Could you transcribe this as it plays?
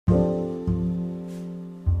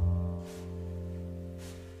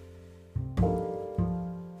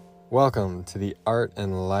Welcome to the Art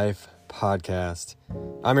and Life podcast.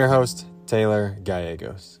 I'm your host, Taylor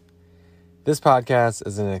Gallegos. This podcast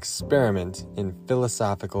is an experiment in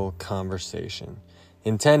philosophical conversation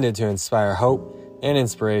intended to inspire hope and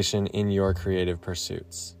inspiration in your creative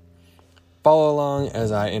pursuits. Follow along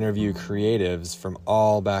as I interview creatives from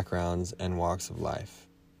all backgrounds and walks of life.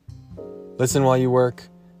 Listen while you work,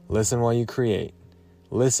 listen while you create,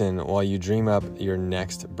 listen while you dream up your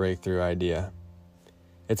next breakthrough idea.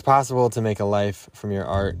 It's possible to make a life from your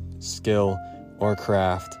art, skill, or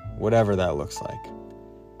craft, whatever that looks like.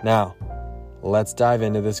 Now, let's dive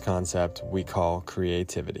into this concept we call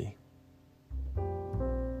creativity.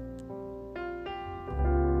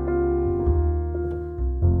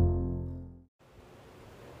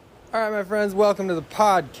 All right, my friends, welcome to the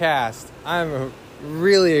podcast. I'm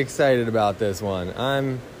really excited about this one.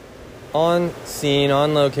 I'm on scene,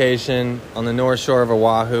 on location, on the north shore of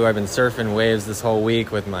Oahu. I've been surfing waves this whole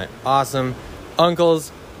week with my awesome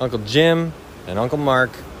uncles, Uncle Jim and Uncle Mark.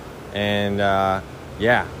 And I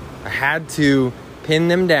had to pin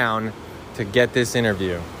them down to get this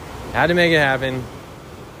interview. Had to make it happen.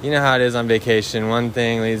 You know how it is on vacation. One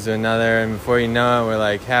thing leads to another, and before you know it, we're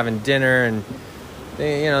like having dinner, and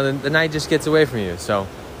the night just gets away from you. So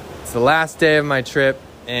it's the last day of my trip,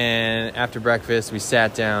 and after breakfast, we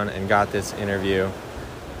sat down and got this interview.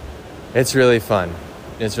 It's really fun.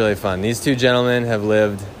 These two gentlemen have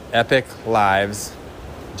lived epic lives,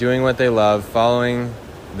 doing what they love, following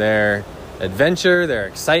their adventure, their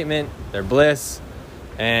excitement, their bliss,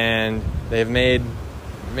 and they've made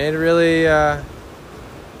really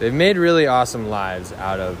awesome lives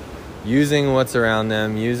out of using what's around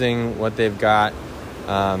them, using what they've got,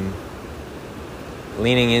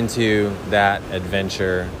 leaning into that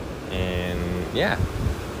adventure. And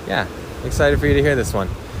excited for you to hear this one.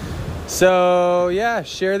 So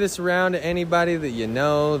share this around to anybody that you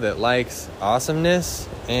know that likes awesomeness,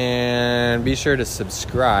 and be sure to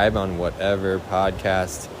subscribe on whatever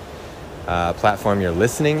podcast platform you're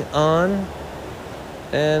listening on.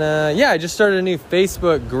 And I just started a new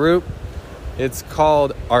Facebook group. It's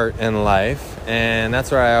called Art and Life, and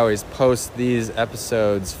that's where I always post these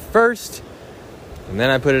episodes first, and then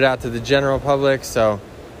I put it out to the general public. So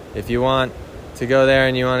if you want to go there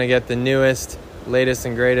and you want to get the newest, latest,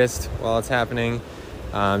 and greatest while it's happening,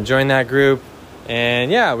 join that group. And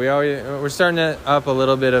we're starting to up a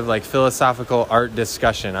little bit of like philosophical art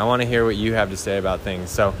discussion. I want to hear what you have to say about things.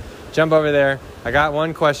 So jump over there. I got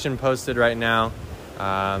one question posted right now.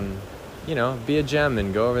 Be a gem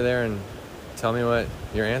and go over there and tell me what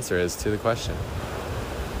your answer is to the question.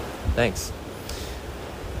 Thanks.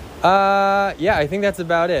 I think that's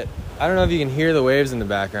about it. I don't know if you can hear the waves in the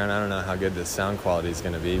background. I don't know how good the sound quality is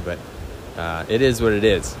going to be, but it is what it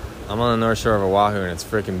is. I'm on the north shore of Oahu, and it's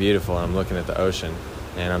freaking beautiful, and I'm looking at the ocean.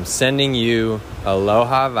 And I'm sending you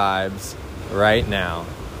aloha vibes right now.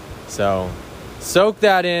 So soak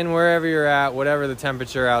that in wherever you're at, whatever the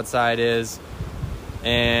temperature outside is,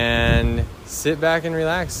 and sit back and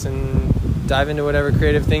relax and dive into whatever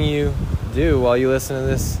creative thing you do while you listen to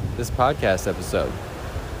this podcast episode.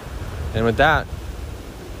 And with that,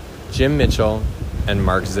 Jim Mitchell and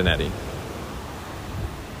Mark Zanetti.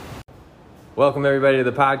 Welcome everybody to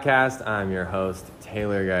the podcast. I'm your host,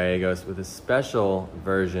 Taylor Gallegos, with a special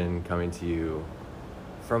version coming to you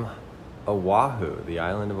from Oahu, the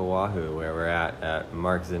island of Oahu, where we're at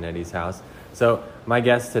Mark Zanetti's house. So my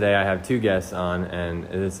guests today, I have two guests on, and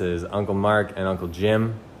this is Uncle Mark and Uncle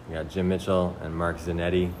Jim. We got Jim Mitchell and Mark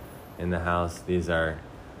Zanetti in the house. These are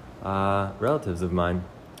relatives of mine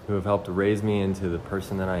who have helped raise me into the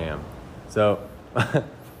person that I am. So,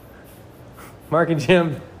 Mark and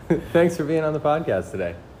Jim, thanks for being on the podcast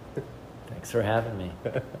today. Thanks for having me.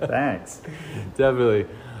 Thanks. Definitely.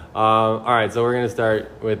 All right, so we're going to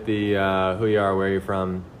start with the who you are, where you're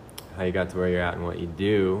from, how you got to where you're at, and what you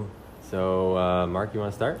do. So, Mark, you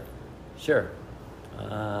want to start? Sure.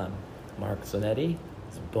 Mark Zanetti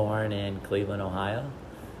was born in Cleveland, Ohio.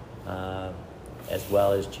 As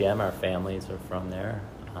well as Jim, our families are from there.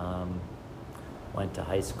 Went to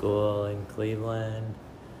high school in Cleveland,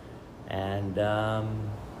 and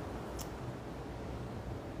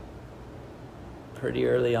pretty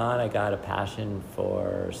early on I got a passion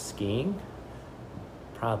for skiing,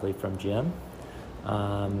 probably from Jim,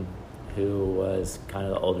 who was kind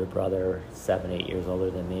of the older brother, 7-8 years older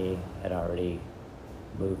than me, had already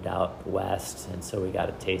moved out west, and so we got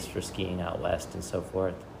a taste for skiing out west and so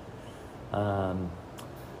forth.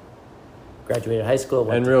 Graduated high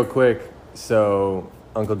school. And real quick, so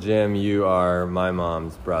Uncle Jim, you are my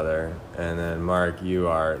mom's brother, and then Mark, you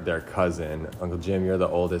are their cousin. Uncle Jim, you're the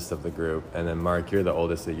oldest of the group, and then Mark, you're the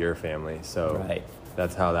oldest of your family. So right.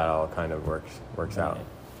 that's how that all kind of works out.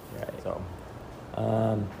 Right. So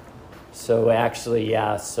So actually,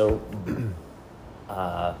 yeah. So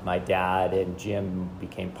my dad and Jim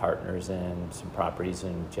became partners in some properties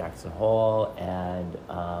in Jackson Hole, and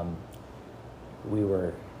we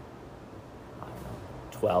were, I don't know,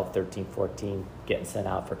 12, 13, 14, getting sent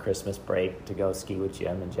out for Christmas break to go ski with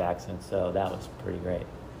Jim in Jackson. So that was pretty great.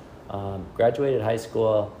 Graduated high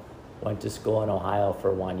school, went to school in Ohio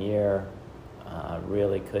for 1 year.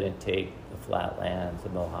 Really couldn't take the flatlands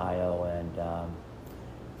of Ohio, and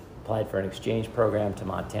applied for an exchange program to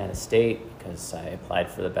Montana State because I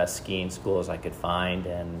applied for the best skiing schools I could find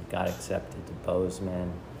and got accepted to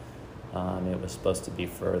Bozeman. It was supposed to be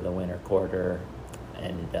for the winter quarter.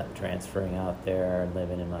 Ended up transferring out there and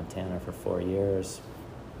living in Montana for 4 years.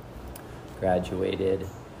 Graduated,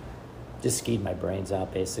 just skied my brains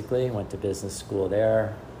out basically. Went to business school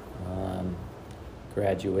there.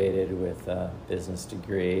 Graduated with a business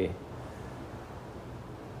degree.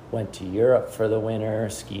 Went to Europe for the winter,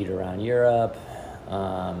 skied around Europe,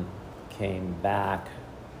 came back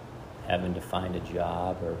having to find a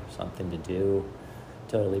job or something to do.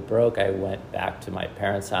 Totally broke. I went back to my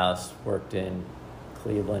parents' house, worked in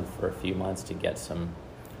Cleveland for a few months to get some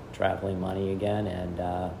traveling money again. And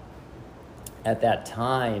at that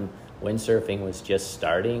time, windsurfing was just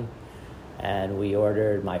starting. And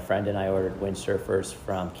my friend and I ordered windsurfers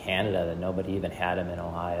from Canada that nobody even had them in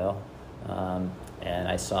Ohio. And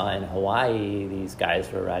I saw in Hawaii, these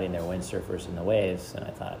guys were riding their windsurfers in the waves, and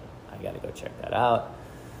I thought, I gotta go check that out.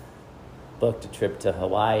 Booked a trip to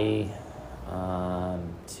Hawaii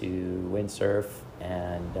to windsurf,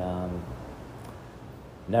 and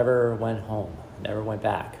never went home, never went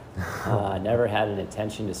back. Never had an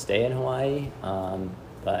intention to stay in Hawaii,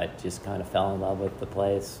 but just kind of fell in love with the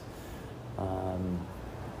place.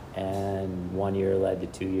 And 1 year led to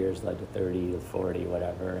 2 years, led to 30 to 40,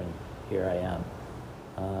 whatever, and here I am.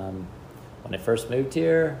 When I first moved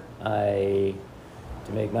here, to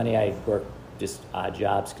make money, I worked just odd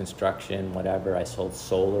jobs, construction, whatever. I sold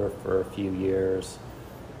solar for a few years.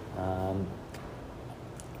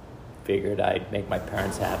 Figured I'd make my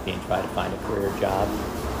parents happy and try to find a career job.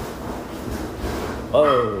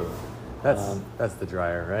 Oh! That's the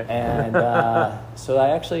dryer, right? And so I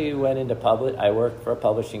actually went into I worked for a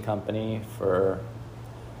publishing company for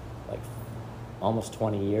like almost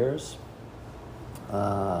 20 years.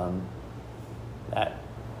 That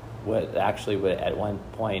at one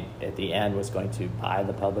point at the end was going to buy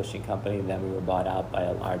the publishing company. Then we were bought out by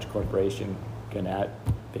a large corporation, Gannett,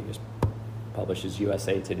 biggest publishes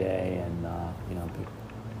USA Today, and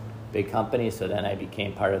big company. So then I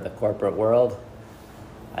became part of the corporate world.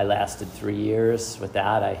 I lasted 3 years with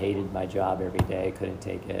that. I hated my job every day, couldn't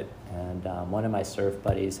take it. And one of my surf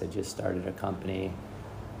buddies had just started a company,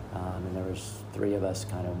 and there was three of us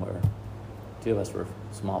two of us were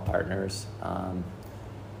small partners.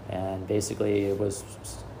 And basically it was,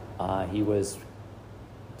 he was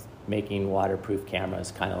making waterproof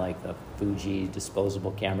cameras, kind of like the Fuji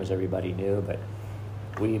disposable cameras everybody knew, but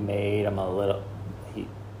we made them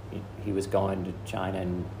he was going to China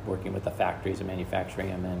and working with the factories and manufacturing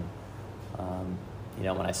them. And,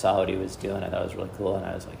 when I saw what he was doing, I thought it was really cool. And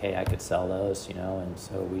I was like, hey, I could sell those, and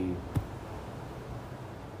so we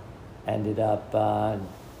ended up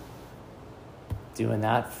doing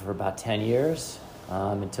that for about 10 years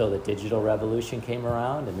until the digital revolution came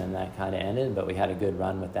around, and then that kind of ended, but we had a good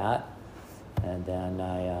run with that. And then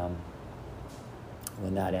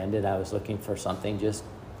when that ended, I was looking for something just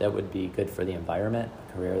that would be good for the environment,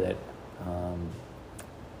 a career that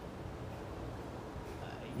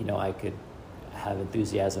I could have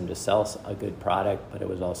enthusiasm to sell a good product, but it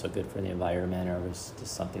was also good for the environment, or it was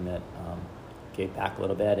just something that gave back a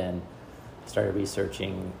little bit, and started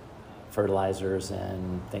researching fertilizers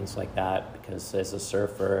and things like that, because as a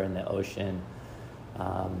surfer in the ocean,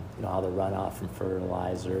 all the runoff from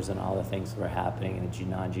fertilizers and all the things that were happening, and the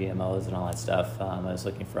non-GMOs and all that stuff, I was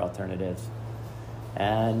looking for alternatives.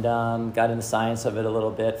 And got into the science of it a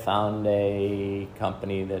little bit, found a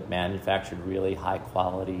company that manufactured really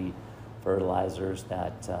high-quality fertilizers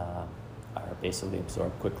that are basically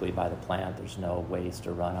absorbed quickly by the plant. There's no waste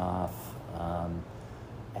or runoff.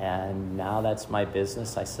 And now that's my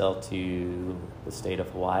business. I sell to the state of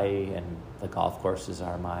Hawaii, and the golf courses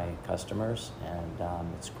are my customers. And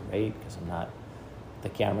it's great because the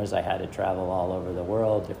cameras, I had to travel all over the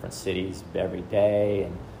world, different cities every day,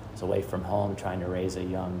 and I was away from home trying to raise a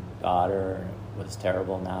young daughter. It was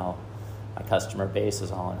terrible. Now my customer base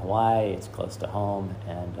is all in Hawaii. It's close to home,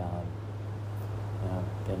 and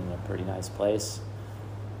been in a pretty nice place.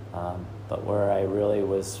 But where I really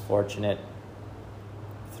was fortunate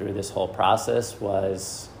through this whole process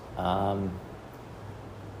was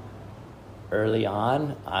early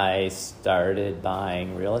on, I started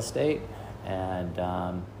buying real estate, and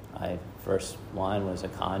my first one was a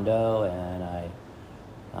condo, and I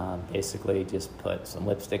basically just put some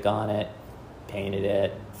lipstick on it, painted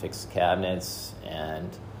it, fixed the cabinets, and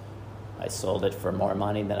I sold it for more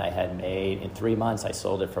money than I had made. In 3 months, I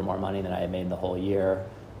sold it for more money than I had made the whole year,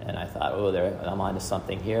 and I thought, I'm onto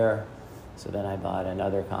something here. So then I bought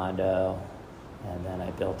another condo, and then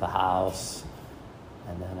I built a house,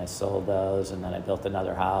 and then I sold those, and then I built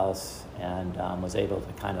another house, and was able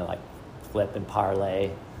to kind of like flip and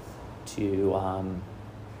parlay to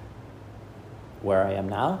where I am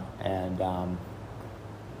now. And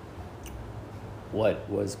what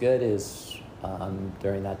was good is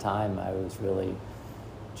during that time I was really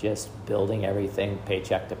just building everything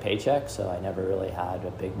paycheck to paycheck, so I never really had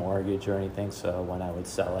a big mortgage or anything. So when I would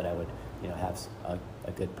sell it, I would have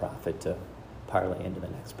a good profit to parlay into the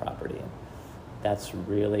next property. And that's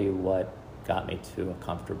really what got me to a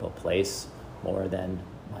comfortable place more than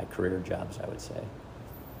my career jobs, I would say.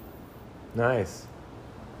 Nice.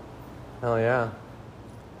 Hell yeah.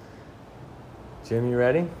 Jim, you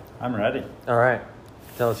ready? I'm ready. All right.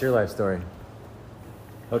 Tell us your life story.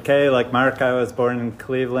 Okay, like Mark, I was born in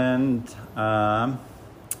Cleveland. I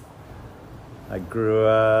grew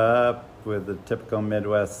up with the typical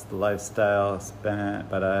Midwest lifestyle,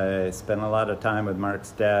 but I spent a lot of time with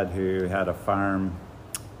Mark's dad, who had a farm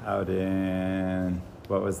out in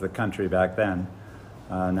what was the country back then.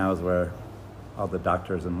 Now is where all the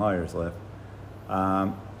doctors and lawyers live.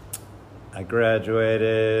 I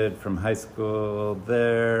graduated from high school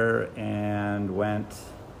there and went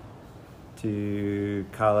to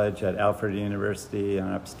college at Alfred University in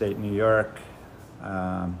upstate New York.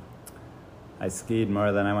 I skied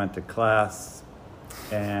more than I went to class,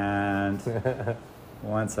 and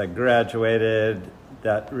once I graduated,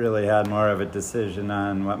 that really had more of a decision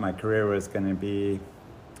on what my career was going to be,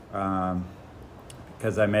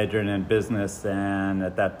 because I majored in business, and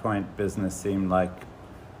at that point business seemed like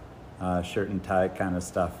shirt and tie kind of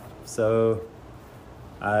stuff. So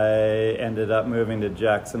I ended up moving to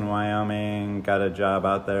Jackson, Wyoming, got a job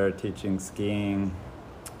out there teaching skiing,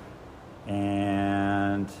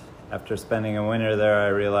 and after spending a winter there, I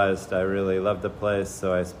realized I really loved the place,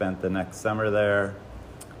 so I spent the next summer there.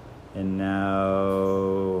 And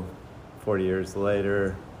now, 40 years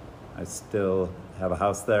later, I still have a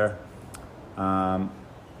house there. I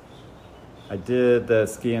did the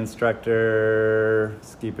ski instructor,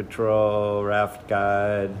 ski patrol, raft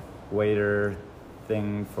guide, waiter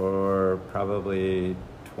thing for probably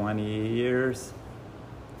 20 years.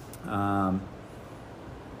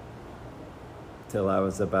 Till I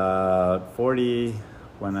was about 40,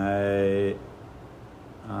 when I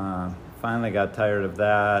finally got tired of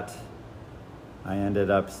that. I ended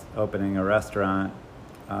up opening a restaurant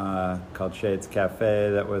called Shades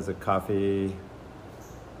Cafe that was a coffee,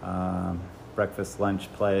 breakfast,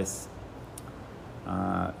 lunch place.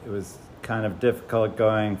 It was kind of difficult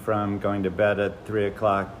going from going to bed at 3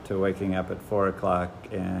 o'clock to waking up at 4 o'clock,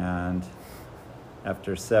 and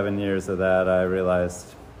after 7 years of that, I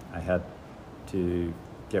realized I had to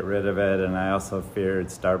get rid of it, and I also feared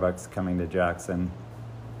Starbucks coming to Jackson.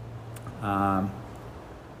 So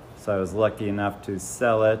I was lucky enough to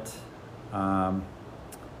sell it.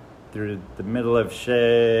 Through the middle of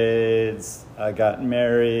Shades, I got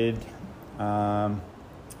married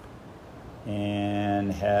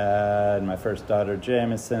and had my first daughter,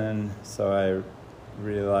 Jameson, so I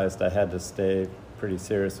realized I had to stay pretty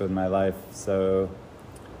serious with my life. So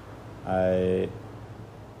I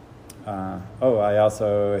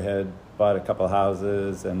also had bought a couple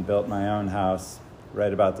houses and built my own house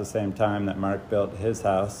right about the same time that Mark built his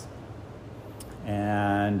house.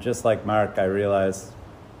 And just like Mark, I realized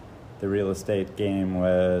the real estate game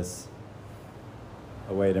was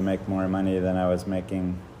a way to make more money than I was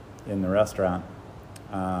making in the restaurant.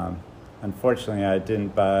 Unfortunately, I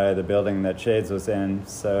didn't buy the building that Shades was in,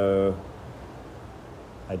 so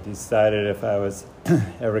I decided if I was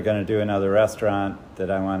ever going to do another restaurant that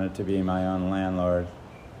I wanted to be my own landlord.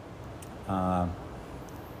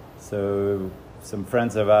 So some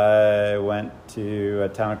friends of I went to a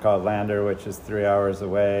town called Lander, which is 3 hours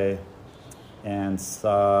away, and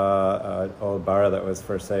saw an old bar that was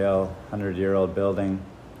for sale, 100-year-old building.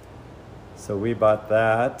 So we bought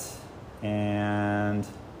that and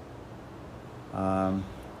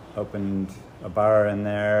opened a bar in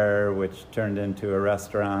there, which turned into a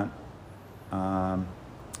restaurant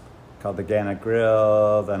called the Gannett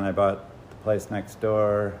Grill. Then I bought the place next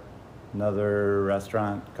door, another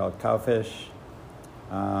restaurant called Cowfish.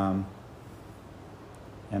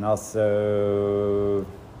 and also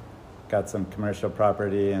got some commercial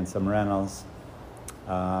property and some rentals.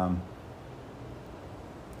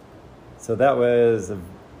 So that was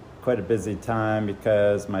quite a busy time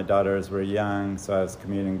because my daughters were young, so I was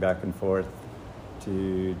commuting back and forth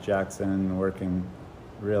to Jackson, working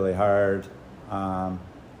really hard. And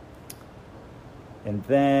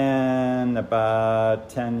then about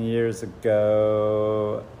 10 years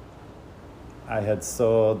ago, I had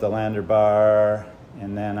sold the Lander Bar,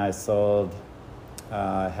 and then I sold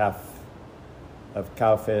half of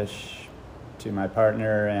Cowfish to my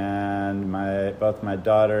partner, and both my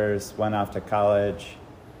daughters went off to college.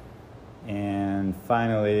 And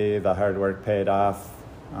finally, the hard work paid off.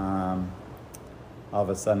 All of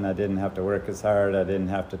a sudden, I didn't have to work as hard. I didn't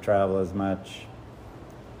have to travel as much.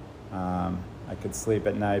 I could sleep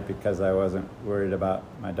at night because I wasn't worried about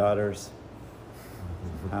my daughters.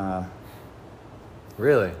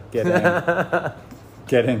 Really?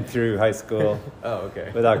 Getting through high school. Oh,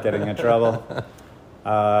 okay. Without getting in trouble.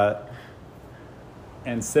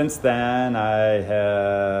 And since then,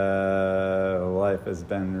 life has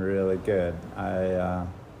been really good. I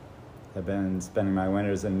have been spending my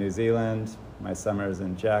winters in New Zealand, my summers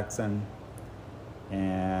in Jackson,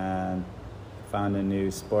 and found a new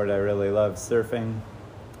sport I really love, surfing,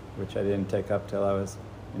 which I didn't take up till I was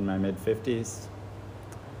in my mid-50s.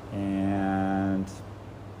 And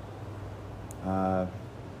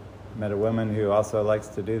met a woman who also likes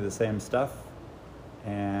to do the same stuff,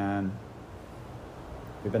 and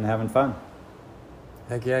we've been having fun.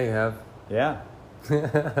 Heck yeah, you have. Yeah.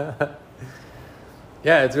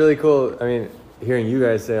 Yeah, it's really cool. I mean, hearing you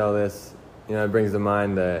guys say all this, you know, it brings to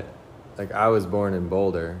mind that, like, I was born in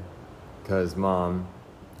Boulder because Mom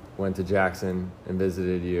went to Jackson and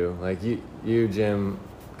visited you. Like, you Jim,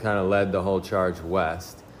 kind of led the whole charge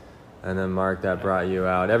west. And then Mark, that brought you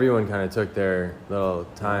out. Everyone kind of took their little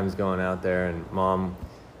times going out there, and Mom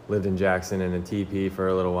lived in Jackson in a teepee for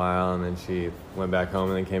a little while, and then she went back home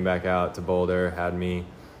and then came back out to Boulder, had me.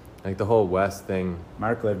 Like, the whole west thing.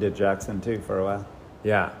 Mark lived in Jackson too for a while.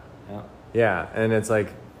 Yeah. Yeah, and it's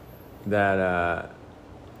like that, I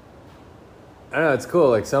don't know, it's cool.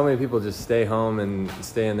 Like, so many people just stay home and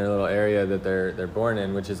stay in their little area that they're born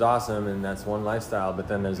in, which is awesome, and that's one lifestyle. But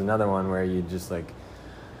then there's another one where you just, like,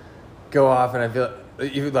 go off, and I feel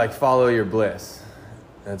you, like, follow your bliss.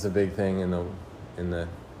 That's a big thing in the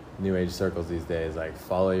new age circles these days, like,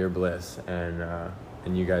 follow your bliss.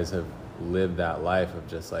 And you guys have lived that life of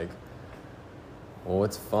just, like, well,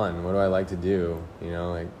 what's fun? What do I like to do? You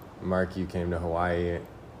know, like, Mark, you came to Hawaii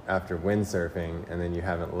after windsurfing, and then you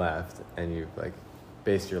haven't left, and you've, like,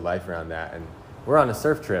 based your life around that. And we're on a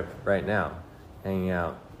surf trip right now, hanging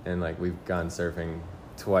out, and, like, we've gone surfing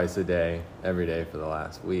twice a day, every day for the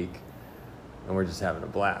last week, and we're just having a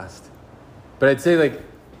blast. But I'd say, like,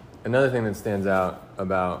 another thing that stands out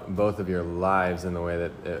about both of your lives and the way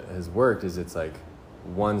that it has worked is it's, like,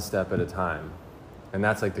 one step at a time. And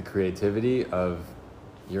that's, like, the creativity of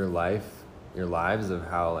your life, your lives, of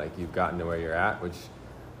how, like, you've gotten to where you're at, which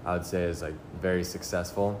I would say is, like, very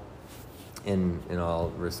successful in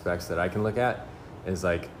all respects that I can look at. Is,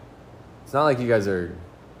 like, it's not like you guys are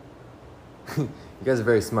you guys are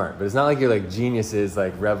very smart, but it's not like you're, like, geniuses,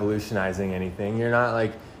 like, revolutionizing anything. You're not,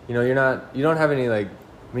 like, you know, you don't have any, like,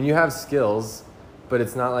 I mean, you have skills, but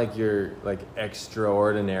it's not like you're, like,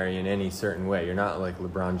 extraordinary in any certain way. You're not like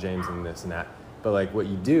LeBron James and this and that. But, like, what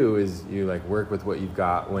you do is you, like, work with what you've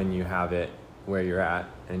got when you have it where you're at,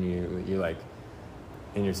 and you like,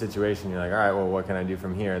 in your situation, you're like, all right, well, what can I do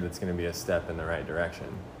from here that's going to be a step in the right direction?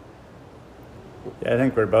 Yeah, I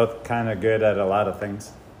think we're both kind of good at a lot of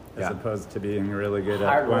things, as opposed to being really good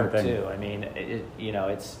at one thing. Hard work, too. I mean,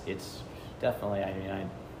 it's definitely, I mean,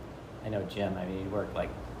 I know Jim, I mean, he worked, like,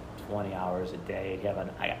 20 hours a day. He'd have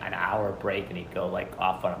an hour break, and he'd go, like,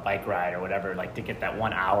 off on a bike ride or whatever, like, to get that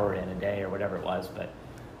 1 hour in a day or whatever it was. But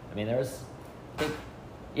I mean,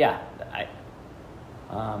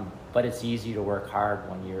 but it's easy to work hard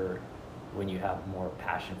when you have more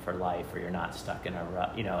passion for life, or you're not stuck in a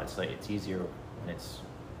rut. You know, it's like, it's easier when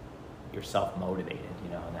you're self-motivated, you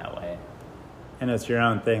know, in that way. And it's your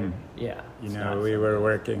own thing. Yeah. You know, we were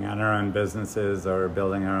working on our own businesses or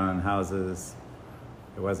building our own houses.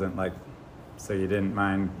 It wasn't like, so you didn't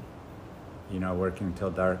mind, you know, working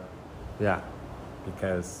till dark. Yeah.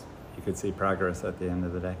 Because you could see progress at the end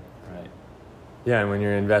of the day. Right. Yeah, and when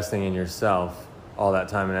you're investing in yourself, all that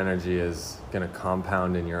time and energy is going to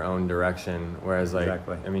compound in your own direction. Whereas, like,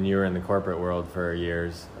 Exactly. I mean, you were in the corporate world for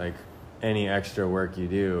years. Like, any extra work you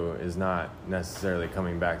do is not necessarily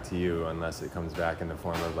coming back to you unless it comes back in the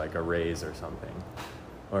form of, like, a raise or something.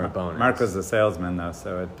 or a bonus? Mark was a salesman though,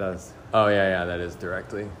 so it does. Oh yeah, that is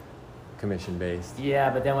directly commission based. Yeah,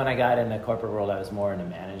 but then when I got in the corporate world, I was more into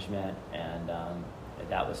management, and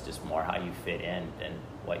that was just more how you fit in than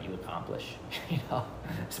what you accomplish.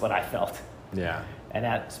 It's what I felt. Yeah. And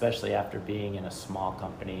that, especially after being in a small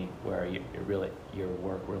company where your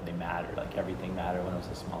work really mattered, like everything mattered when it was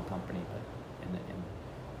a small company. But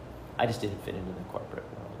I just didn't fit into the corporate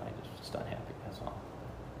world. I was just unhappy. That's all.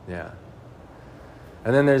 Yeah.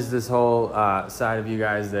 And then there's this whole side of you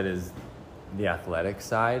guys that is the athletic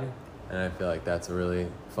side, and I feel like that's a really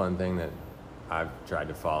fun thing that I've tried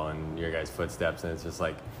to follow in your guys' footsteps, and it's just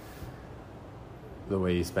like the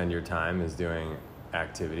way you spend your time is doing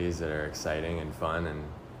activities that are exciting and fun, and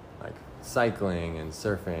like cycling and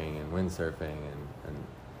surfing and windsurfing and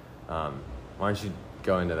why don't you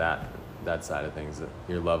go into that side of things,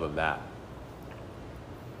 your love of that?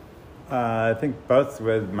 I think both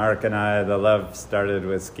with Mark and I, the love started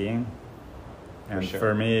with skiing. And sure.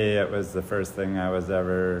 For me, it was the first thing I was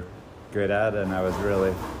ever good at, and I was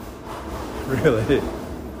really,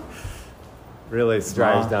 really small.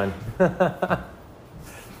 Dry's done.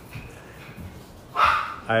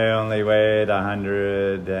 I only weighed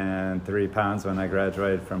 103 pounds when I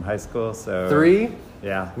graduated from high school. So 3?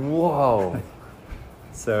 Yeah. Whoa.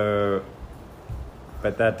 So,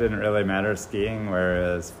 but that didn't really matter skiing,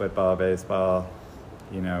 whereas football, baseball,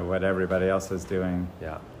 what everybody else was doing.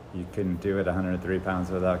 Yeah. You couldn't do it 103 pounds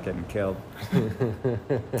without getting killed.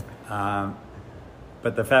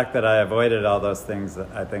 But the fact that I avoided all those things,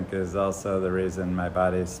 I think, is also the reason my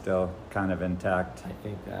body's still kind of intact. I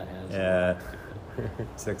think that has. At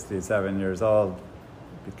 67 years old,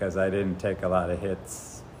 because I didn't take a lot of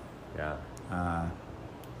hits. Yeah.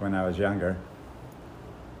 When I was younger.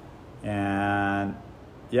 And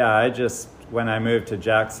yeah, when I moved to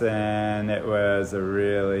Jackson, it was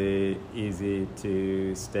really easy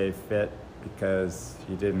to stay fit because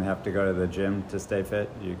you didn't have to go to the gym to stay fit.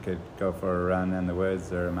 You could go for a run in the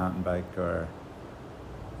woods or a mountain bike, or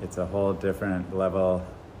it's a whole different level.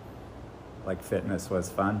 Like, fitness was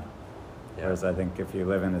fun. Yeah. Whereas I think if you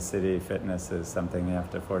live in a city, fitness is something you have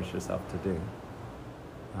to force yourself to do.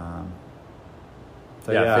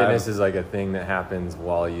 Fitness is like a thing that happens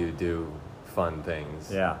while you do fun things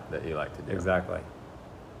that you like to do. Exactly.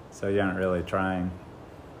 So you aren't really trying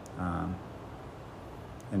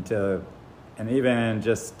and even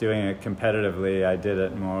just doing it competitively, I did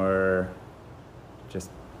it more just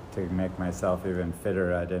to make myself even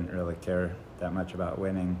fitter. I didn't really care that much about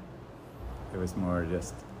winning. It was more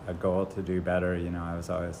just a goal to do better. I was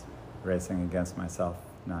always racing against myself,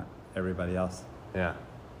 not everybody else. Yeah.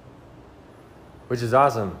 Which is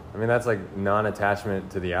awesome. I mean, that's like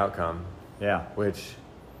non-attachment to the outcome. Yeah. Which,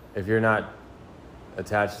 if you're not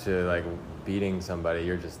attached to like beating somebody,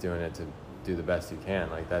 you're just doing it to do the best you can.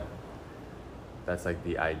 Like that's like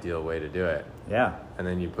the ideal way to do it. Yeah. And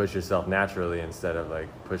then you push yourself naturally instead of like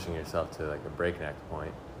pushing yourself to like a breakneck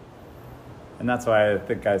point. And that's why I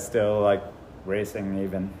think I still like racing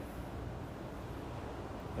even.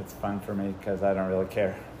 It's fun for me because I don't really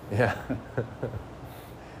care. Yeah.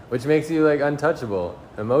 Which makes you like untouchable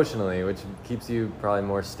emotionally, which keeps you probably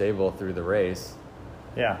more stable through the race.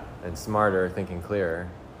 Yeah. And smarter, thinking clearer.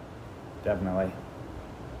 Definitely.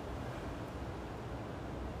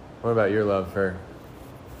 What about your love for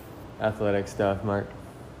athletic stuff, Mark?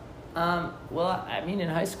 Well, I mean, in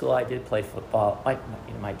high school, I did play football.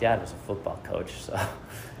 My dad was a football coach, so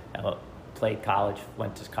I played college,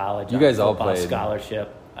 went to college. You guys all football played?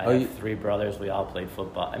 Scholarship. I have 3 brothers. We all played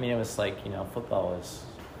football. I mean, it was like, football was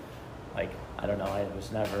like, I don't know. I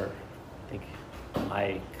was never, I think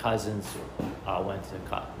my cousins went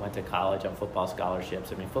to college on football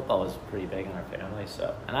scholarships. I mean, football was pretty big in our family,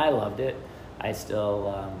 so, and I loved it. I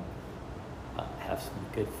still have some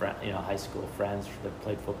good high school friends that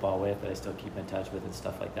played football with that I still keep in touch with and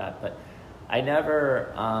stuff like that. But I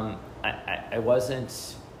never, I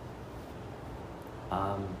wasn't,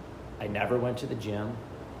 I never went to the gym.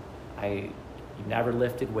 I never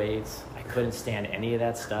lifted weights. I couldn't stand any of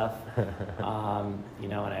that stuff. And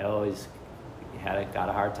I always got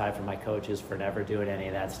a hard time from my coaches for never doing any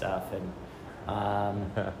of that stuff. And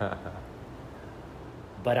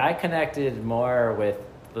but I connected more with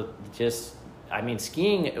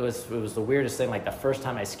skiing. It was the weirdest thing. Like the first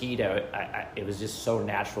time I skied, it was just so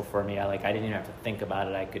natural for me. I didn't even have to think about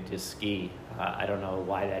it. I could just ski. I don't know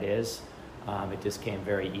why that is. It just came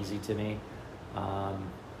very easy to me.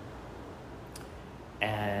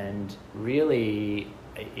 And really,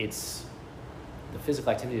 it's the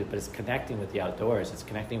physical activity, but it's connecting with the outdoors. It's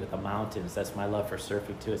connecting with the mountains. That's my love for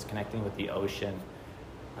surfing too. It's connecting with the ocean.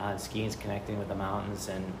 Skiing is connecting with the mountains,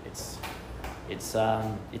 and it's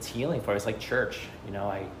it's healing for us. It's like church, you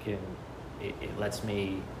know. It lets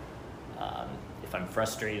me, if I'm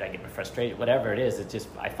frustrated, I get frustrated. Whatever it is, it just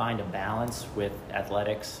I find a balance with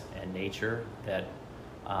athletics and nature that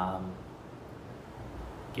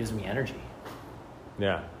gives me energy.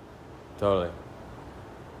 Yeah, totally.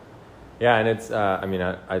 Yeah, and it's, I mean,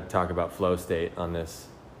 I talk about flow state on this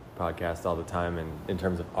podcast all the time and in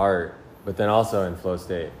terms of art, but then also in flow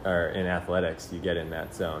state, or in athletics, you get in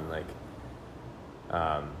that zone. Like,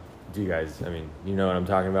 do you guys, I mean, you know what I'm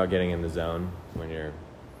talking about, getting in the zone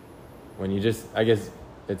when you just, I guess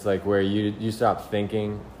it's like where you stop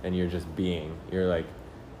thinking and you're just being. You're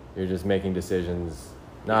just making decisions,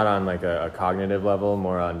 not on like a cognitive level,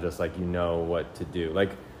 more on just like, you know what to do.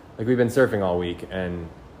 Like we've been surfing all week, and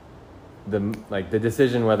the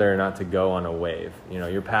decision whether or not to go on a wave, you know,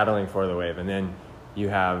 you're paddling for the wave, and then you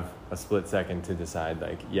have a split second to decide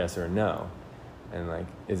like yes or no. And like,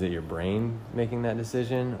 is it your brain making that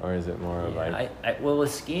decision, or is it more of like... Well,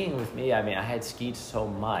 with skiing with me, I mean, I had skied so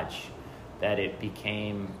much that it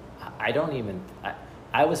became, I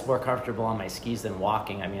was more comfortable on my skis than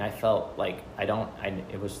walking. I mean, I felt like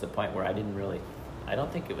it was the point where I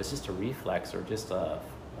don't think it was just a reflex or just a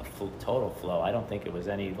total flow. I don't think it was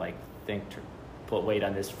any like, think to put weight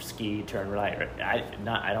on this ski, turn right.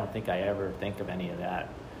 I don't think I ever think of any of that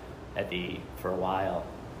for a while.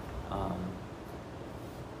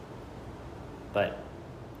 But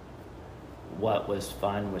what was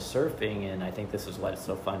fun with surfing, and I think this is what's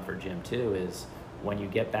so fun for Jim too, is when you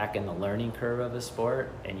get back in the learning curve of a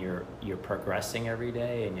sport and you're progressing every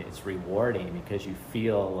day, and it's rewarding because you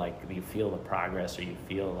feel the progress, or you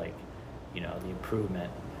feel like, you know, the improvement.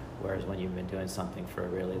 Whereas when you've been doing something for a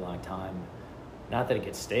really long time, not that it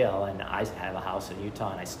gets stale, and I have a house in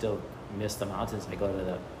Utah and I still miss the mountains. I go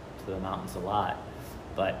to the mountains a lot.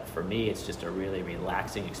 But for me, it's just a really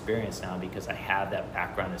relaxing experience now because I have that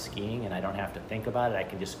background of skiing and I don't have to think about it. I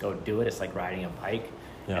can just go do it. It's like riding a bike.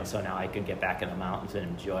 Yeah. And so now I can get back in the mountains and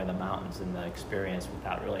enjoy the mountains and the experience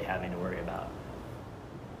without really having to worry about,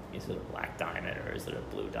 is it a black diamond or is it a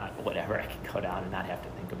blue diamond, whatever. I can go down and not have to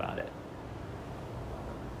think about it.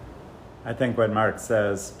 I think what Mark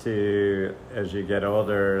says too, as you get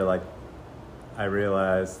older, like I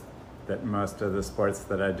realize that most of the sports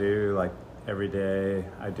that I do, like every day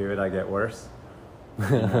I do it, I get worse.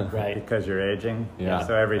 Right. Because you're aging. Yeah.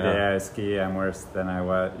 So every day I ski, I'm worse than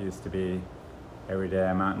I used to be. Every day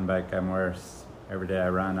I mountain bike, I'm worse. Every day I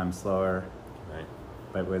run, I'm slower. Right.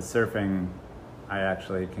 But with surfing, I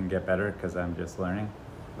actually can get better because I'm just learning.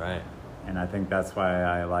 Right. And I think that's why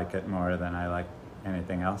I like it more than I like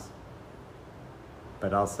anything else.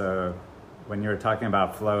 But also, when you were talking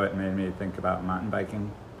about flow, it made me think about mountain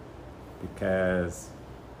biking, because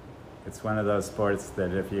it's one of those sports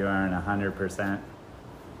that if you aren't 100%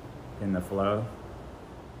 in the flow,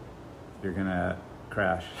 you're gonna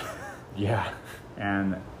crash. Yeah.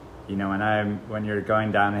 And you know, when you're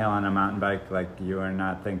going downhill on a mountain bike, like you are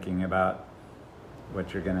not thinking about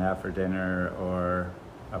what you're gonna have for dinner or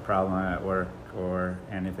a problem at work or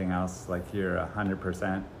anything else. Like you're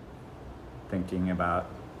 100% thinking about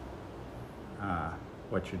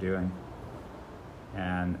what you're doing.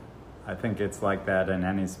 And I think it's like that in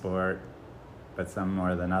any sport, but some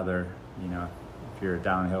more than other. You know, if you're a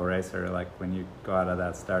downhill racer, like when you go out of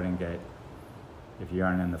that starting gate, if you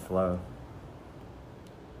aren't in the flow,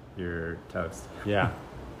 you're toast. Yeah.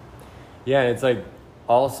 Yeah, it's like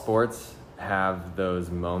all sports have those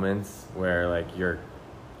moments where like your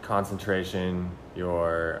concentration,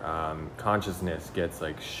 your consciousness gets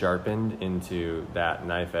like sharpened into that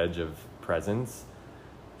knife edge of presence.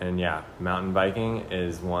 And yeah, mountain biking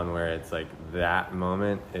is one where it's like that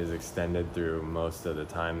moment is extended through most of the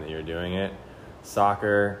time that you're doing it.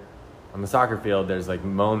 Soccer, on the soccer field, there's like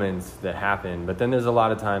moments that happen, but then there's a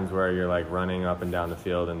lot of times where you're like running up and down the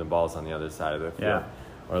field and the ball's on the other side of the field. Yeah.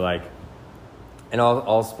 Or like, and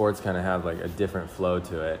all sports kind of have like a different flow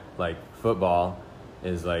to it. Like football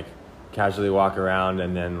is like casually walk around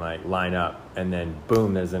and then like line up, and then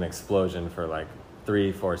boom, there's an explosion for like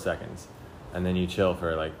 3-4 seconds. And then you chill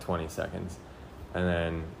for like 20 seconds. And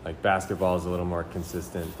then like basketball is a little more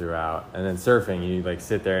consistent throughout. And then surfing, you like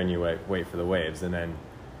sit there and you wait for the waves. And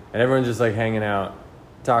everyone's just like hanging out,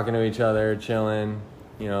 talking to each other, chilling,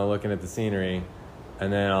 you know, looking at the scenery.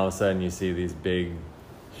 And then all of a sudden you see these big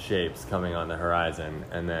shapes coming on the horizon.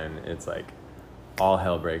 And then it's like all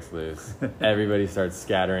hell breaks loose. Everybody starts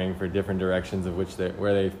scattering for different directions of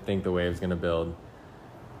where they think the wave's going to build.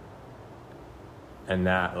 And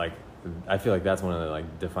that like, I feel like that's one of the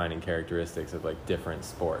like defining characteristics of like different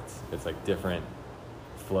sports. It's like different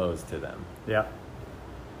flows to them. Yeah.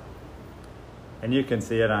 And you can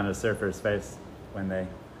see it on a surfer's face when they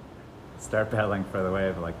start paddling for the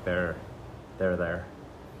wave, like they're there.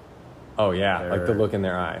 Oh yeah, like the look in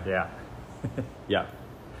their eye. Yeah. Yeah.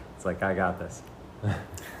 It's like, I got this.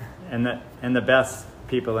 and the best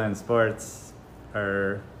people in sports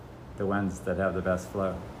are the ones that have the best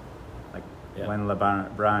flow. Like when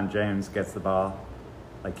LeBron James gets the ball,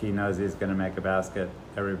 like he knows he's going to make a basket.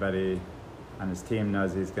 Everybody on his team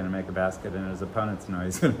knows he's going to make a basket, and his opponents know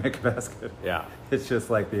he's going to make a basket. Yeah. It's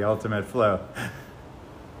just like the ultimate flow.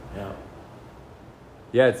 Yeah.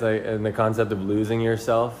 Yeah, it's like, and the concept of losing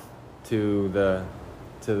yourself to the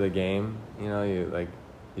game, you know, you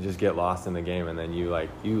just get lost in the game, and then you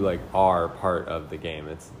are part of the game.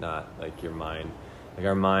 It's not like your mind. Like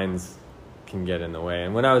our minds can get in the way.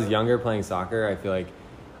 And when I was younger playing soccer, I feel like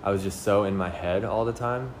I was just so in my head all the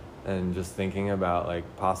time and just thinking about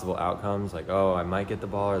like possible outcomes, like, oh, I might get the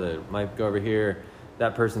ball, or that it might go over here.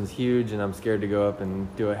 That person's huge and I'm scared to go up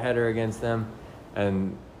and do a header against them.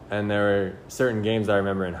 And there were certain games I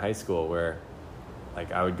remember in high school where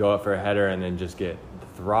like I would go up for a header and then just get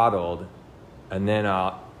throttled, and then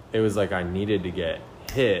it was like I needed to get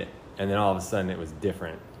hit, and then all of a sudden it was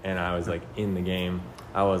different, and I was like in the game.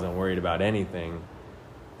 I wasn't worried about anything,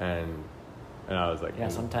 and I was like, yeah.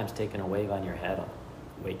 Sometimes taking a wave on your head will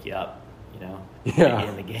wake you up, you know, Yeah. get you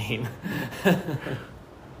in the game.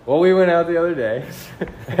 Well, we went out the other day,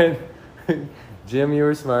 and Jim, you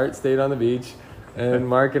were smart, stayed on the beach, and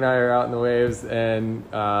Mark and I are out in the waves, and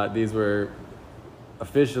these were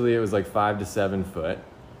officially, it was like 5 to 7 foot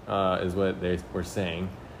is what they were saying,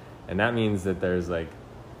 and that means that there's like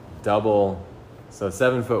double. So a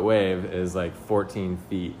 7 foot wave is like 14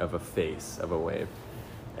 feet of a face of a wave,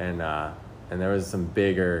 and there was some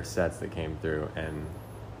bigger sets that came through, and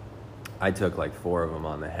I took like 4 of them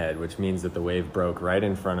on the head, which means that the wave broke right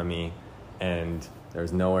in front of me, and there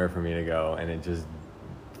was nowhere for me to go, and it just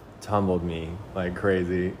tumbled me like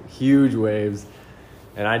crazy, huge waves,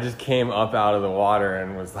 and I just came up out of the water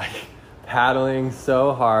and was like paddling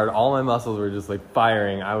so hard. All my muscles were just like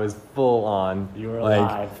firing. I was full on. You were like,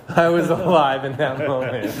 alive. I was alive in that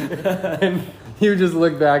moment. And you just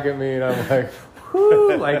look back at me and I'm like,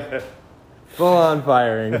 whoo, like full on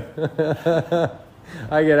firing.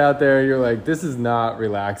 I get out there and you're like, this is not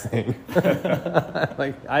relaxing.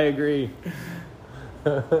 Like, I agree.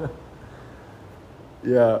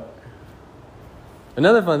 Yeah.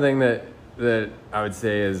 Another fun thing that I would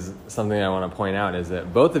say is something I want to point out is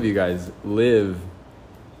that both of you guys live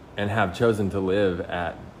and have chosen to live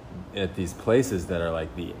at these places that are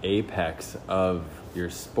like the apex of your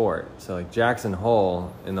sport. So like Jackson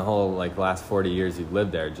Hole, in the whole like last 40 years you've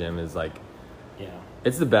lived there, Jim, is like, Yeah.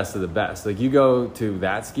 it's the best of the best. Like you go to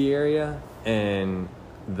that ski area and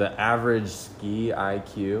the average ski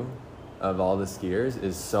IQ of all the skiers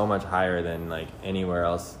is so much higher than like anywhere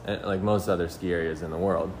else, like most other ski areas in the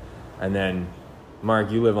world. And then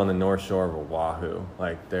Mark, you live on the North Shore of Oahu.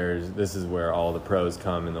 Like this is where all the pros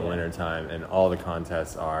come in the wintertime and all the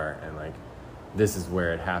contests are, and like this is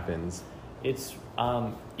where it happens. It's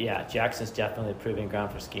Jackson's definitely a proving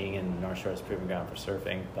ground for skiing, and North Shore is a proving ground for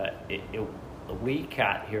surfing. But we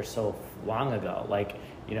got here so long ago, like,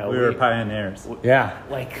 you know, we were pioneers.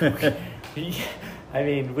 Like, I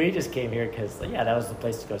mean, we just came here because that was the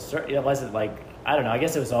place to go surf. It wasn't like, I don't know, I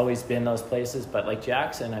guess it was always been those places, but like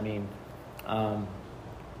Jackson, I mean,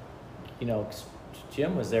 you know,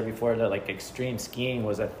 Jim was there before the like extreme skiing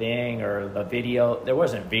was a thing, or the video. There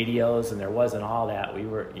wasn't videos and there wasn't all that. We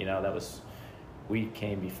were, you know, we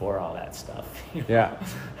came before all that stuff. Yeah.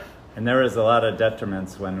 And there was a lot of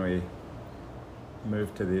detriments when we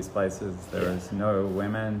moved to these places. There was no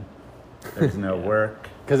women, there was no work.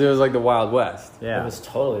 Because it was like the Wild West. Yeah. It was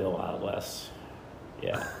totally the Wild West.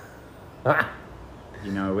 Yeah.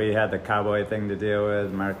 You know, we had the cowboy thing to deal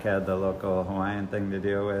with. Mark had the local Hawaiian thing to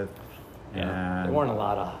deal with. Yeah. And There weren't a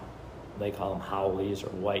lot of, they call them howlies or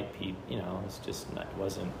white people. You know, it's just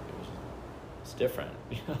it's different.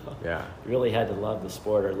 You know. Yeah. You really had to love the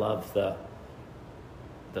sport or love the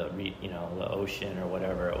ocean or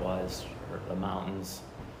whatever it was, or the mountains.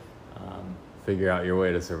 Figure out your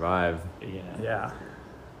way to survive Yeah.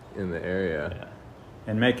 in the area. Yeah.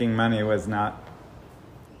 And making money was not,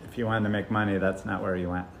 if you wanted to make money, that's not where you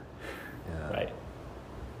went. Yeah. Right.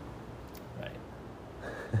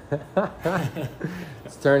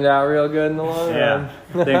 It's turned out real good in the long run.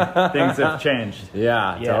 Things have changed.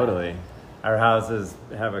 Yeah, Yeah. totally. Our houses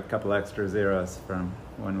have a couple extra zeros from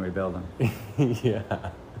when we build them. Yeah.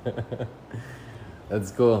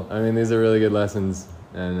 That's cool. I mean, these are really good lessons,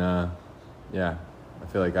 and I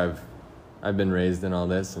feel like I've been raised in all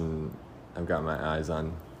this, and I've got my eyes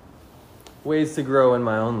on ways to grow in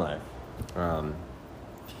my own life.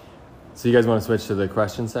 So you guys want to switch to the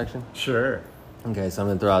question section? Sure. Okay, so I'm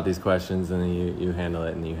going to throw out these questions, and then you handle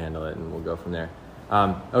it, and you handle it, and we'll go from there.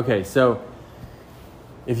 Okay, so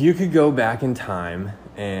if you could go back in time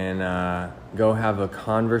and go have a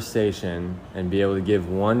conversation and be able to give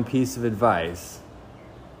one piece of advice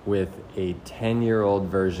with a 10-year-old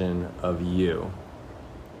version of you.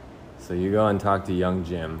 So you go and talk to young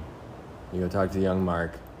Jim. You go talk to young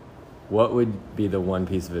Mark. What would be the one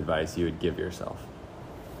piece of advice you would give yourself?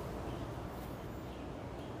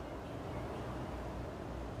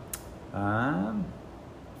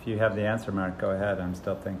 If you have the answer, Mark, go ahead. I'm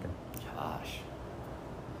still thinking. Gosh.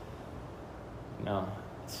 No,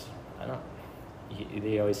 I don't.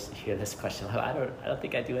 They always hear this question. I don't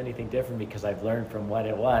think I do anything different because I've learned from what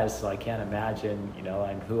it was. So I can't imagine,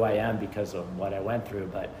 I'm who I am because of what I went through.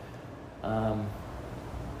 But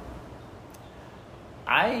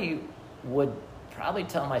I would probably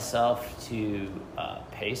tell myself to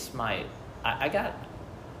pace my. I got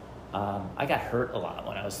hurt a lot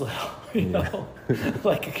when I was little, know,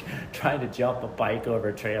 like trying to jump a bike over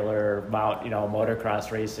a trailer, or mount,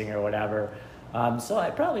 motocross racing or whatever. So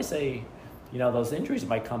I'd probably say, those injuries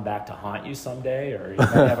might come back to haunt you someday, or you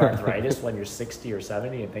might have arthritis when you're 60 or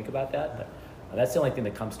 70 and think about that. But that's the only thing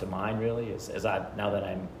that comes to mind really is now that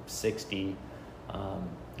I'm 60,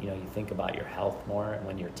 you think about your health more, and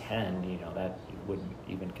when you're 10, that you wouldn't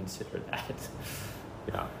even consider that.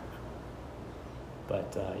 Yeah.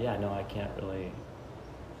 But I can't really.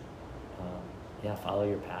 Follow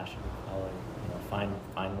your passion. Find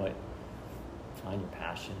your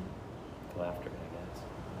passion. Go after it, I guess.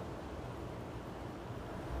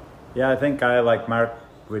 Yeah, I think I, like Mark,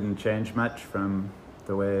 wouldn't change much from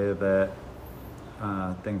the way that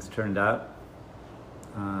things turned out.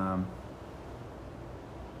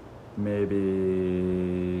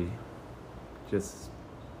 Maybe just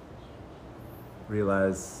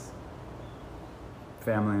realize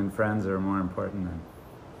family and friends are more important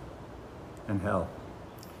than health.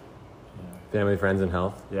 Family, friends, and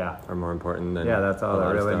health are more important than that's all a that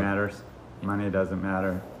lot of really stuff. matters. Money doesn't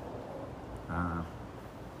matter.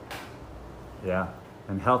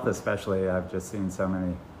 And health especially. I've just seen so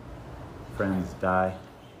many friends die.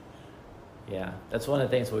 Yeah, that's one of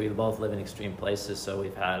the things. We both live in extreme places, so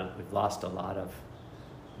we've lost a lot of,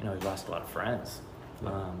 friends.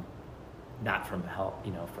 Not from health,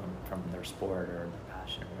 from their sport or their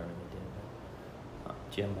passion or whatever they did. But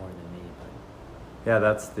Jim more than me. But Yeah,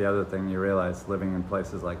 that's the other thing you realize living in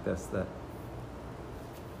places like this, that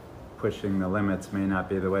pushing the limits may not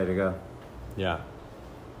be the way to go. Yeah.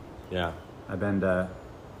 I've been to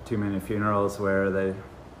too many funerals where they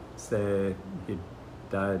say he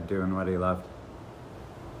died doing what he loved.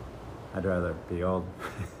 I'd rather be old.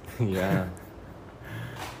 Yeah,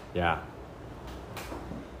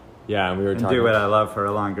 and we were and talking. do what I love for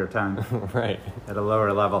a longer time. Right. At a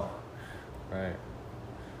lower level. Right.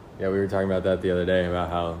 Yeah, we were talking about that the other day, about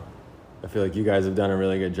how I feel like you guys have done a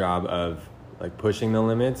really good job of like pushing the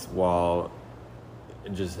limits while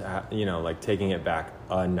just taking it back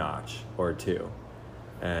a notch or two,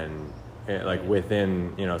 and like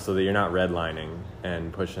within, so that you're not redlining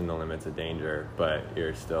and pushing the limits of danger, but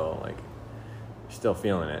you're still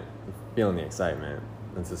feeling it, feeling the excitement.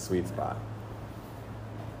 That's a sweet spot.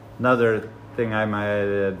 Another thing I might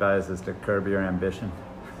advise is to curb your ambition.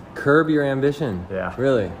 Curb your ambition? Yeah.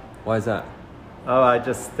 Really? Why is that? Oh, I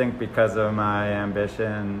just think because of my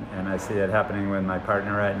ambition, and I see it happening with my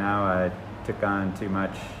partner right now, I took on too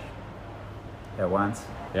much at once.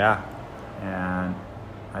 Yeah. And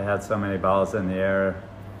I had so many balls in the air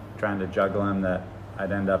trying to juggle them that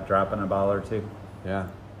I'd end up dropping a ball or two. Yeah.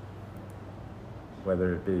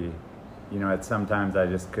 Whether it be, sometimes I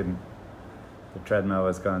just couldn't, the treadmill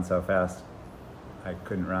was going so fast, I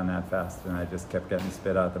couldn't run that fast, and I just kept getting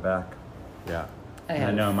spit out the back. Yeah.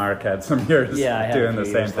 I know Mark had some years doing the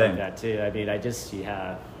same thing. Like that too. I mean, I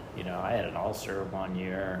had an ulcer one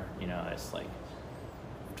year. It's like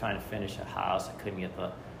trying to finish a house.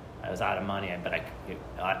 I was out of money, but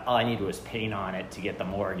all I needed was paint on it to get the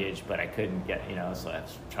mortgage, but I couldn't get, so I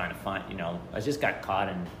was trying to find, I just got caught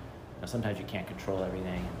in, sometimes you can't control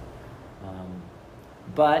everything.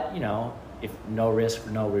 But, if no risk,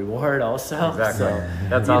 no reward also. Exactly. So,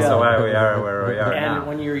 that's also why we are where we are and now.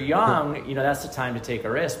 when you're young, that's the time to take a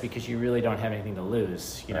risk because you really don't have anything to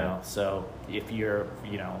lose, Right. So if you're,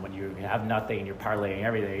 when you have nothing and you're parlaying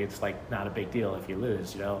everything, it's like not a big deal if you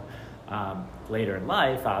lose, Later in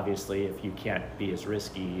life, obviously, if you can't be as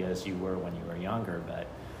risky as you were when you were younger. But,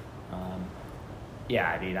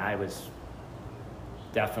 I was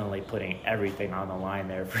definitely putting everything on the line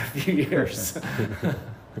there for a few years.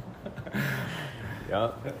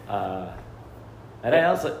 Yep. And I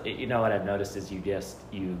also, you know, what I've noticed is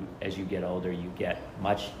as you get older, you get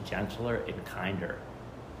much gentler and kinder.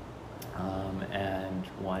 And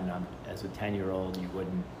as a 10-year-old, you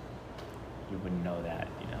wouldn't know that,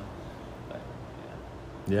 you know. But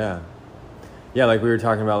Yeah. Yeah, like we were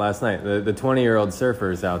talking about last night. The 20-year-old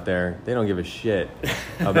surfers out there, they don't give a shit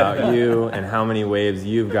about you and how many waves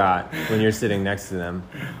you've got when you're sitting next to them.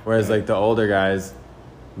 Whereas like the older guys,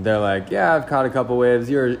 they're like, yeah, I've caught a couple waves.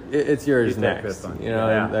 It's yours next. You know,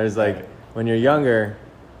 and there's like, when you're younger,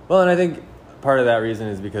 well, and I think part of that reason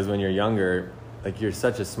is because when you're younger, like you're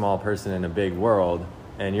such a small person in a big world,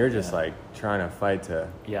 and you're just like trying to fight to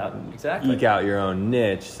eke out your own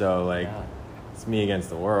niche. So like, it's me against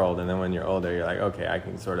the world. And then when you're older, you're like, okay, I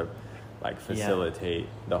can sort of like facilitate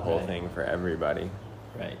the whole thing for everybody.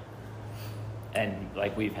 Right. And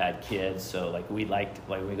like we've had kids, so like when we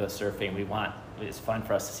go surfing, it's fun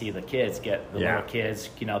for us to see the kids get the little kids,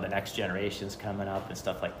 you know, the next generations coming up and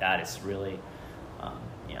stuff like that. It's really,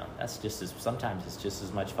 you know, sometimes it's just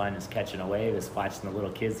as much fun as catching a wave as watching the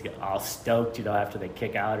little kids get all stoked, you know, after they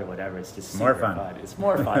kick out or whatever. It's just more fun. It's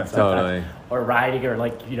more fun sometimes. Totally. Or riding, or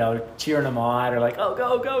like, you know, cheering them on, or like, oh,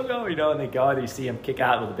 go, go, go, you know, and they go and you see them kick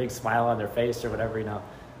out with a big smile on their face or whatever, you know.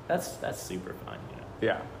 That's super fun, you know.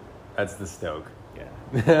 Yeah, that's the stoke.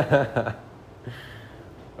 Yeah.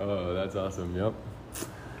 Oh, that's awesome. Yep.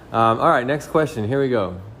 All right, next question. Here we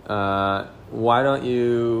go. Why don't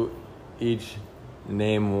you each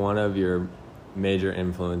name one of your major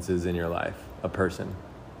influences in your life? A person.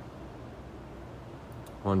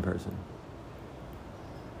 One person.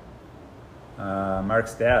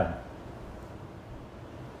 Mark's dad.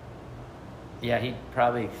 Yeah, he'd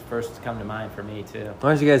probably first come to mind for me, too.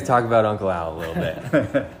 Why don't you guys talk about Uncle Al a little bit?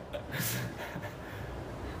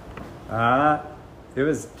 It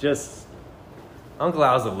was just... Uncle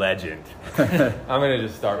Al's a legend. I'm going to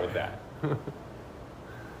just start with that.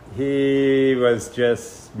 He was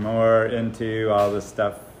just more into all the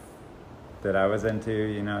stuff that I was into.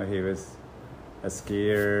 You know, he was a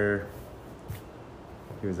skier.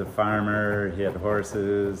 He was a farmer. He had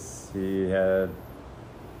horses. He had,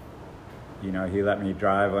 you know, he let me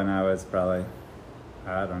drive when I was probably,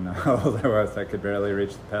 I don't know how old I was. I could barely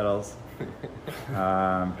reach the pedals.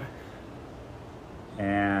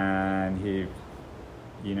 And he,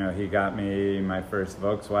 you know, he got me my first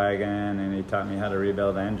Volkswagen, and he taught me how to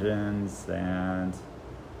rebuild engines, and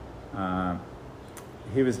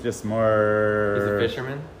he was just more... He's a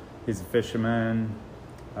fisherman? He's a fisherman.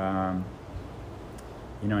 You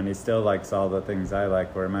know, and he still likes all the things I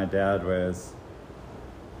like, where my dad was,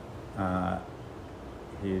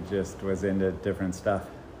 he just was into different stuff.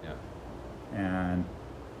 Yeah. And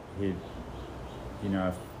he, you know,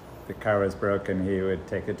 if the car was broken, he would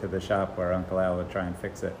take it to the shop where Uncle Al would try and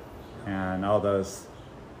fix it. And all those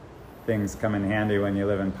things come in handy when you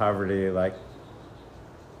live in poverty. Like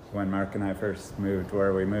when Mark and I first moved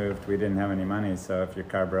where we moved, we didn't have any money, so if your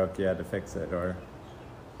car broke, you had to fix it. Or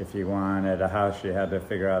if you wanted a house, you had to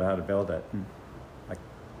figure out how to build it.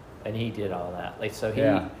 And he did all that. Like, so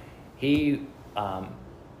he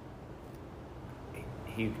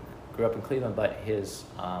grew up in Cleveland, but his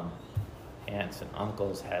aunts and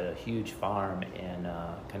uncles had a huge farm in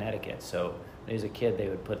Connecticut. So when he was a kid, they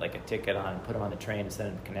would put like a ticket on and put him on the train and send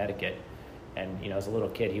him to Connecticut. And, you know, as a little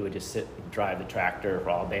kid, he would just sit and drive the tractor for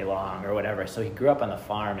all day long or whatever. So he grew up on the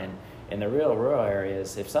farm. And in the real rural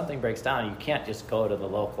areas, if something breaks down, you can't just go to the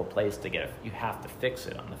local place to get it. You have to fix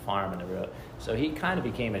it on the farm in the rural. So he kind of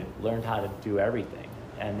learned how to do everything.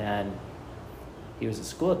 And then he was a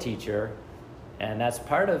school teacher. And that's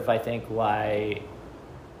part of, I think, why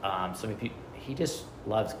he just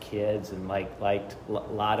loves kids and liked a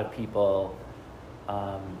lot of people.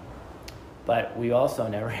 But we also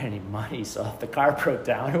never had any money, so if the car broke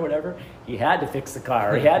down or whatever, he had to fix the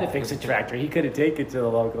car, or he had to fix the tractor. He couldn't take it to the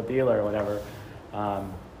local dealer or whatever.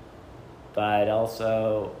 But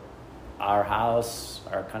also, our house,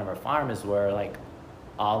 our farm is where like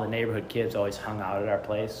all the neighborhood kids always hung out at our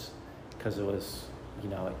place, because it was, you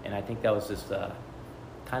know, and I think that was just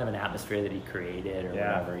kind of an atmosphere that he created or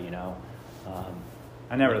whatever, you know.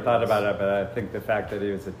 I never thought about it, but I think the fact that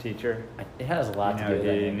he was a teacher, it has a lot to do with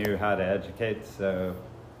it. He knew how to educate, so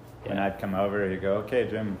when I'd come over, he'd go, okay,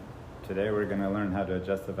 Jim, today we're going to learn how to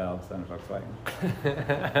adjust the valves on a Volkswagen.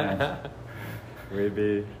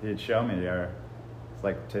 He'd show me, it's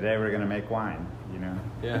like, today we're going to make wine, you know?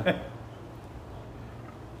 Yeah.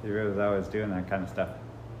 He was always doing that kind of stuff.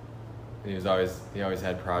 He always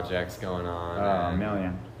had projects going on. Oh, a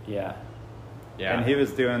million. Yeah. Yeah. And he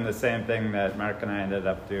was doing the same thing that Mark and I ended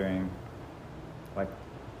up doing. Like,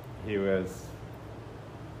 he was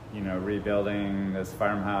rebuilding this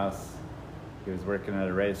farmhouse. He was working at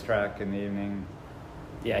a racetrack in the evening.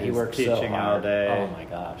 Yeah, he was worked so teaching all hard. day. Oh my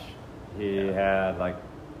gosh. He had like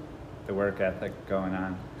the work ethic going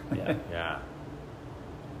on. Yeah. Yeah.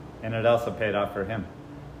 And it also paid off for him.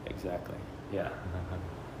 Exactly. Yeah.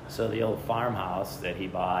 So the old farmhouse that he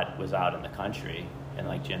bought was out in the country, and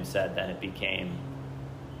like Jim said, then it became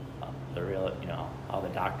the real, all the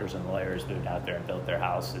doctors and lawyers moved out there and built their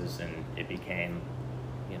houses, and it became,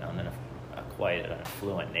 then quite an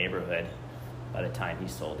affluent neighborhood by the time he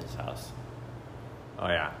sold his house. Oh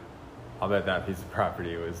yeah. I'll bet that piece of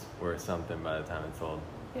property was worth something by the time it sold.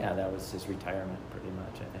 Yeah, that was his retirement pretty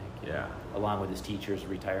much, I think. Yeah. Along with his teacher's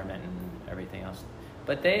retirement and everything else.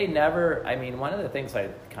 But they never, one of the things I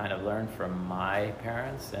kind of learned from my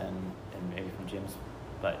parents and maybe from Jim's,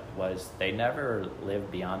 was they never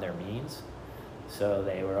lived beyond their means. So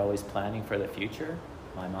they were always planning for the future.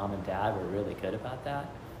 My mom and dad were really good about that.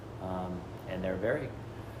 And they're very,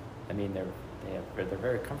 they're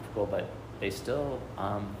very comfortable, but they still,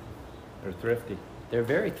 They're thrifty. they're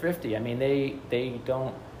very thrifty. They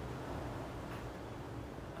don't,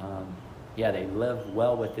 they live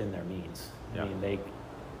well within their means. Yeah.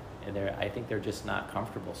 I think they're just not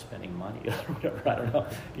comfortable spending money or whatever. I don't know.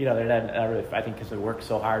 They're not really, I think because they work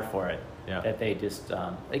so hard for it, Yeah. that they just,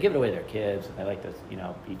 they give it away to their kids, and they like to,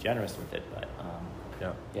 be generous with it. But,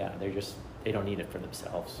 they don't need it for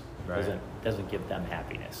themselves. Right. Doesn't give them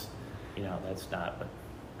happiness. That's not, but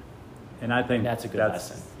And I think that's a good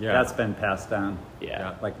lesson. Yeah. That's been passed down.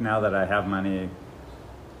 yeah. Like now that I have money,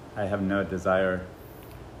 I have no desire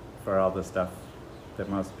for all the stuff that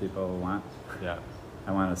most people want. Yeah.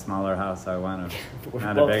 I want a smaller house. I want We're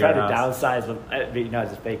not a both bigger trying to house. downsize,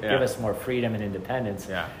 just Yeah. give us more freedom and independence.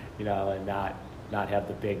 Yeah. And not have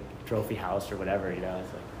the big trophy house or whatever. It's like,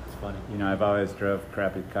 it's funny. I've always drove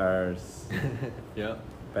crappy cars, Yeah.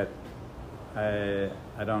 but I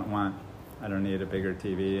don't need a bigger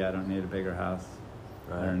TV. I don't need a bigger house.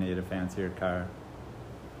 I Right. don't need a fancier car.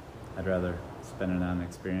 I'd rather spend it on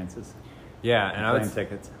experiences. Yeah, and I would plane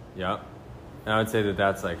tickets. Yeah, and I would say that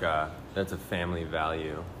that's a family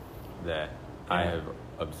value that I have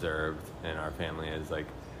observed in our family is like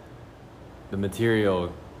the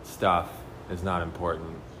material stuff is not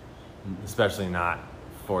important, especially not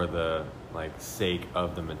for the sake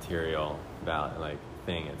of the material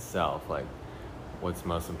thing itself. Like what's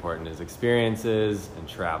most important is experiences and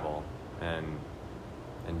travel and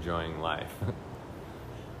enjoying life.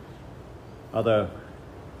 Although,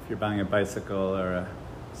 if you're buying a bicycle or a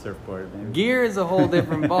surfboard, maybe. Gear is a whole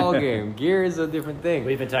different ballgame. Gear is a different thing.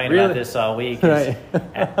 We've been talking Really? about this all week. Right.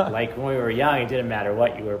 Like when we were young, it didn't matter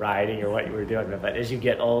what you were riding or what you were doing. But as you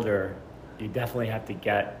get older, you definitely have to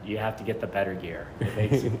get the better gear.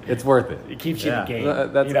 It's worth it. It keeps you in the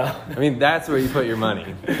game. That's where you put your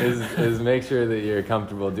money. Is make sure that you're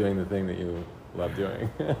comfortable doing the thing that you love doing.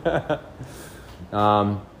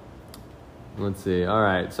 Let's see. All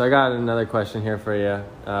right. So I got another question here for you.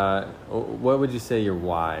 What would you say your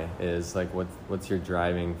why is? Like, what's your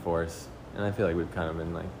driving force? And I feel like we've kind of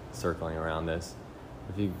been circling around this.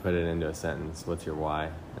 If you could put it into a sentence, what's your why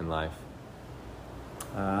in life?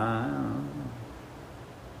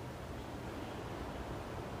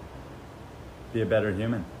 Be a better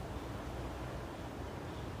human.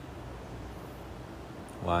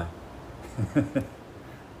 Why?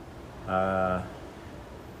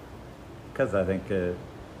 Because I think it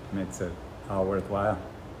makes it all worthwhile.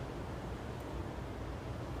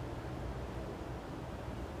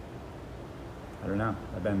 I don't know.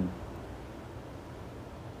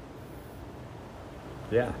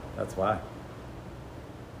 That's why.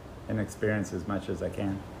 And experience as much as I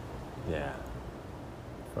can Yeah.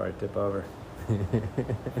 before I tip over.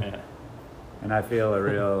 Yeah. And I feel a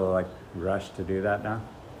real rush to do that now.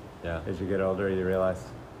 Yeah. As you get older, you realize,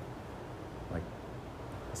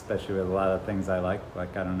 especially with a lot of things I like I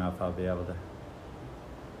don't know if I'll be able to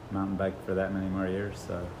mountain bike for that many more years,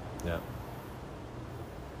 so, Yeah.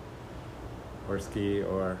 or ski,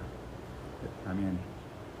 or,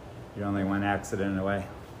 you're only one accident away.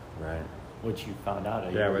 Right. Which you found out a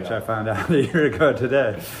Yeah, year which ago. I found out a year ago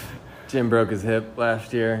today. Jim broke his hip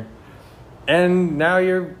last year, and now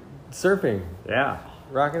you're surfing, Yeah,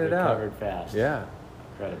 rocking it out. Recovered fast. Yeah.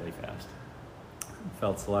 Incredibly fast.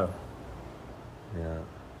 felt slow. Yeah.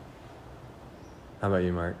 How about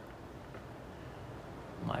you, Mark?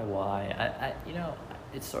 My why,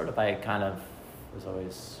 it's sort of, I kind of was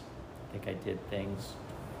always, I think I did things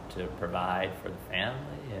to provide for the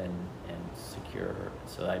family and secure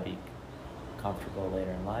so I'd be comfortable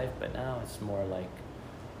later in life. But now it's more like,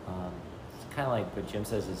 it's kind of like what Jim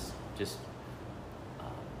says is just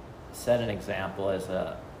set an example as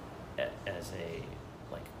a as a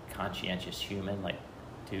like conscientious human, like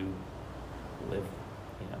to live,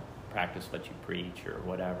 practice what you preach or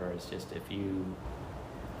whatever. It's just if you,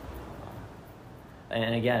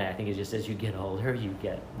 and again, I think it's just as you get older, you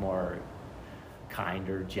get more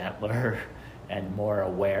kinder, gentler, and more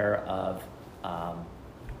aware of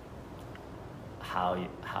how it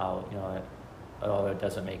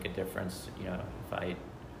doesn't make a difference,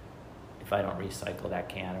 if I don't recycle that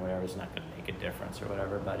can or whatever, it's not going to make a difference or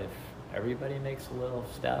whatever. But if everybody makes a little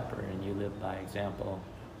step, and you live by example,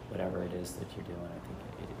 whatever it is that you're doing, I think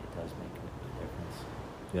it does make a difference.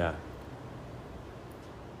 Yeah.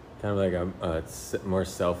 Kind of like more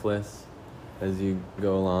selfless as you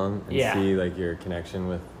go along and see like your connection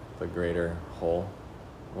with the greater whole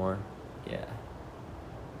more. Yeah.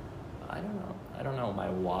 I don't know my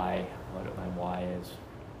why. What my why is.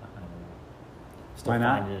 Still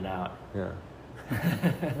finding it out. Yeah.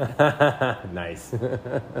 Nice.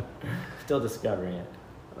 Still discovering it.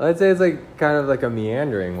 I'd say it's like kind of like a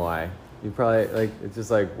meandering why. You probably like it's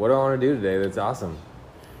just like, what do I want to do today? That's awesome.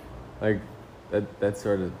 Like that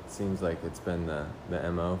sort of seems like it's been the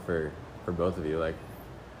MO for both of you. Like,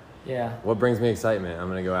 yeah, what brings me excitement? I'm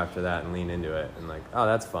gonna go after that and lean into it. And like, oh,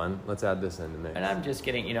 that's fun. Let's add this in the mix. And I'm just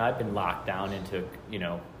getting, I've been locked down into,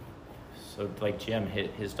 so like Jim,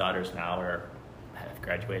 his daughters now have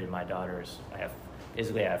graduated. My daughters, I have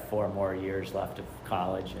 4 more years left of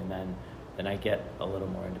college, and then I get a little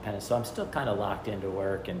more independent. So I'm still kind of locked into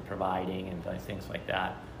work and providing and things like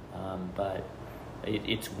that. But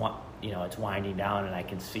it's winding down, and I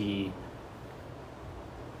can see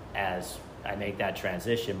as I make that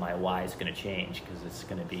transition, my why is going to change because it's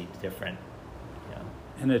going to be different.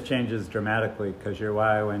 And it changes dramatically because your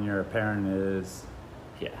why when you're a parent is,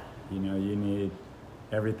 you need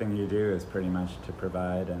everything you do is pretty much to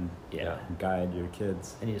provide and guide your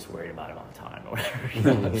kids. And you're just worried about them all the time or whatever.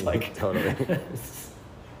 It's like totally.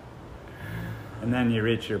 And then you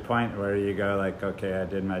reach your point where you go like, okay, I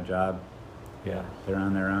did my job. Yeah. They're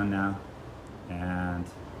on their own now. And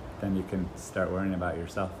then you can start worrying about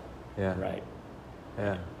yourself. Yeah. Right.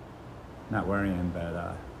 Yeah. Not worrying,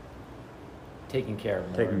 but taking care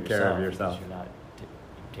of yourself. You're not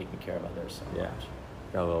taking care of others so much.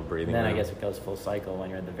 Got a little breathing. And then I guess it goes full cycle when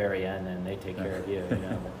you're at the very end and they take care of you.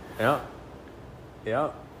 Yeah.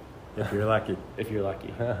 Yeah. If you're lucky.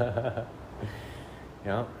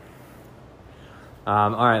 Yeah.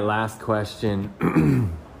 All right. Last question.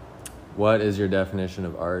 What is your definition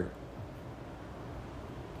of art?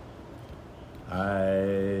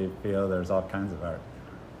 I feel there's all kinds of art.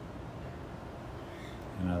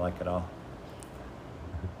 And I like it all.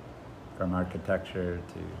 From architecture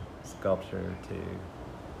to sculpture to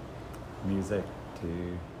music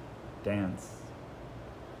to dance.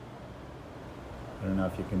 I don't know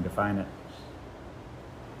if you can define it.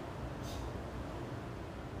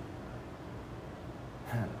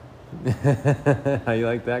 How you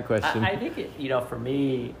like that question? I think it, for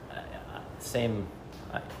me, same.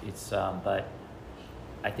 But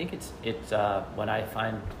I think it's when I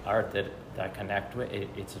find art that I connect with,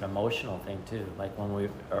 it's an emotional thing too. Like when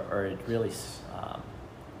it really,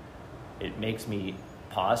 it makes me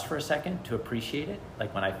pause for a second to appreciate it.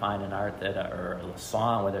 Like when I find an art or a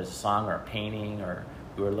song, whether it's a song or a painting, or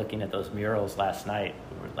we were looking at those murals last night,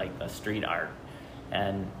 like the street art,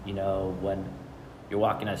 and when you're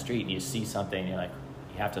walking on the street and you see something, you're like,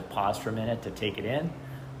 you have to pause for a minute to take it in.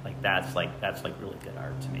 That's really good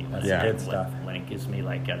art to me. That's good stuff. When it gives me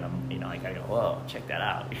like I go, whoa, check that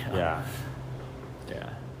out. Yeah. Yeah.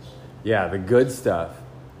 Yeah, the good stuff.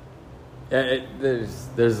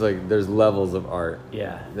 There's levels of art.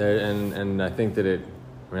 Yeah. And I think that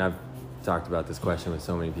I've talked about this question with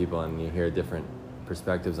so many people, and you hear different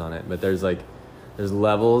perspectives on it. But there's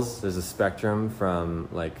levels. There's a spectrum from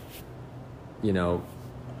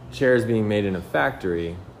chairs being made in a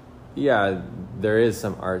factory. Yeah, there is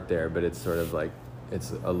some art there, but it's sort of like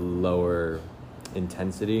it's a lower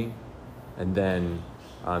intensity, and then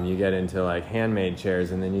you get into like handmade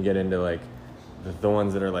chairs, and then you get into like the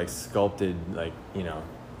ones that are like sculpted, like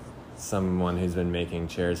someone who's been making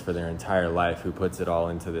chairs for their entire life who puts it all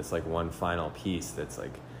into this like one final piece that's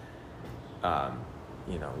like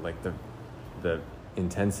like the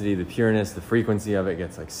intensity, the pureness, the frequency of it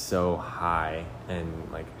gets like so high and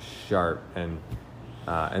like sharp, and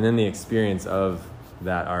then the experience of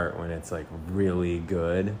that art when it's like really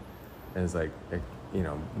good is like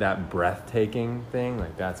that breathtaking thing,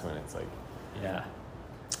 like that's when it's like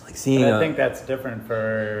like seeing. But I think that's different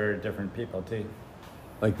for different people too.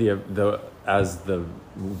 Like the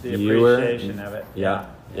viewer, appreciation of it. Yeah.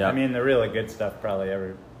 I mean, the really good stuff probably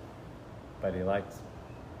everybody likes.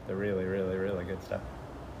 The really, really, really good stuff.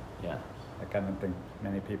 Yeah. Like, I don't think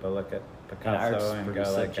many people look at art's Picasso and pretty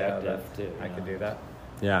go like, subjective, too, I you could know. do that.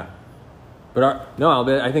 Yeah. But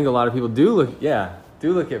I think a lot of people do look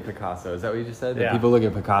at Picasso. Is that what you just said? That Yeah. people look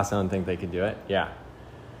at Picasso and think they could do it? Yeah.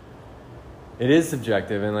 It is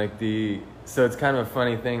subjective, and like so it's kind of a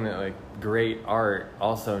funny thing that like great art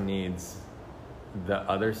also needs the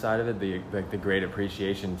other side of it, the great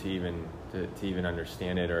appreciation to even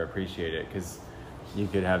understand it or appreciate it, because you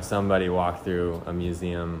could have somebody walk through a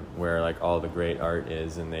museum where like all the great art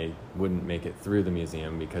is, and they wouldn't make it through the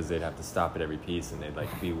museum because they'd have to stop at every piece and they'd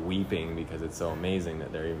like be weeping because it's so amazing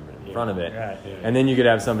that they're even in front of it. Right. And then you could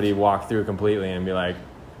have somebody walk through completely and be like,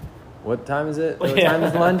 what time is it? What time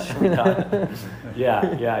is lunch?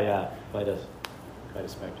 yeah. Quite a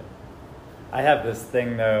spectrum. I have this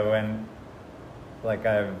thing though, when like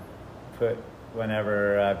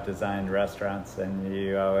whenever I've designed restaurants, and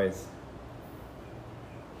you always,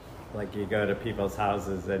 like, you go to people's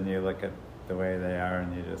houses and you look at the way they are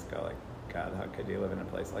and you just go like, God, how could you live in a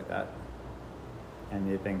place like that? And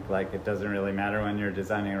you think like it doesn't really matter when you're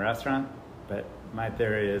designing a restaurant, but my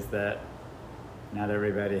theory is that not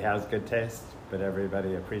everybody has good taste, but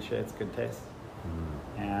everybody appreciates good taste.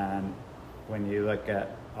 Mm. And when you look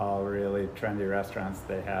at all really trendy restaurants,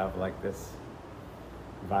 they have like this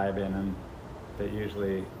vibe in them that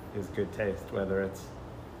usually is good taste, whether it's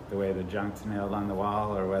the way the junk's nailed on the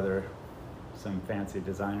wall or whether some fancy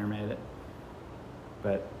designer made it.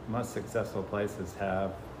 But most successful places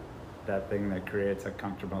have that thing that creates a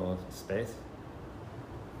comfortable space.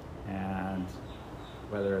 And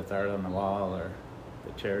whether it's art on the wall or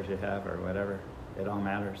the chairs you have or whatever, it all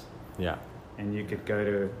matters. Yeah. And you could go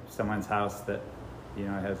to someone's house that,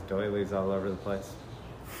 has doilies all over the place.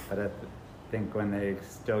 But I think when they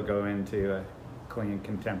still go into a clean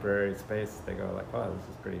contemporary space, they go like, wow, this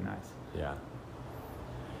is pretty nice. Yeah.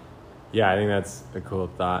 Yeah, I think that's a cool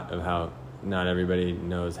thought of how not everybody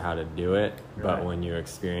knows how to do it, but Right. when you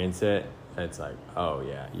experience it, it's like, oh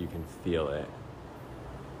yeah, you can feel it.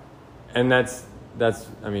 And that's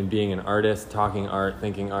being an artist, talking art,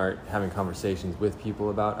 thinking art, having conversations with people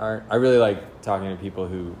about art. I really like talking to people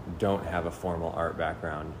who don't have a formal art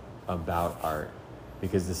background about art,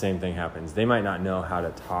 because the same thing happens. They might not know how to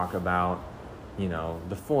talk about,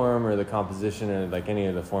 the form or the composition or like any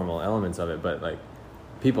of the formal elements of it, but like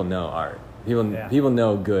people know art. People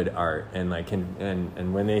know good art, and like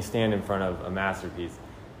and when they stand in front of a masterpiece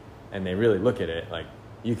and they really look at it, like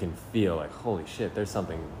you can feel like, holy shit, there's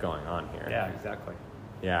something going on here. Yeah, exactly.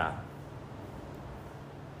 Yeah.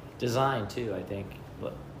 Design too, I think,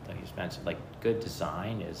 like you mentioned, like good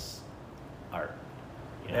design is art.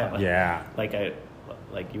 Yeah. Yeah.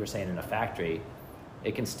 Like you were saying, in a factory,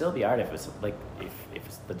 it can still be art if it's like if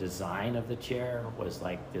it's the design of the chair was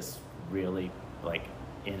like this really like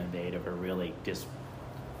innovative or really just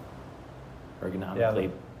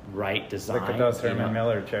ergonomically right design. Look at those Herman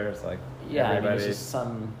Miller chairs, like it's just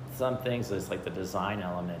some things. It's like the design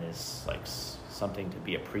element is like something to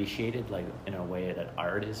be appreciated, like in a way that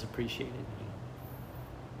art is appreciated.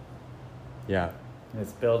 Yeah.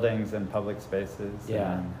 It's buildings and public spaces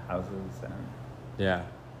and houses and Yeah.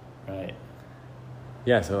 Right.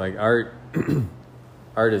 Yeah, so like art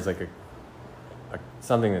is like a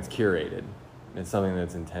something that's curated. It's something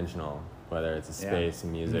that's intentional, whether it's a space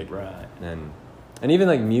and music. Right. And even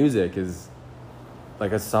like music is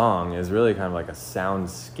like a song is really kind of like a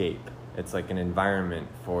soundscape. It's like an environment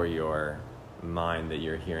for your mind that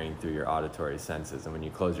you're hearing through your auditory senses. And when you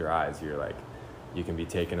close your eyes, you're like, you can be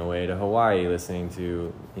taken away to Hawaii listening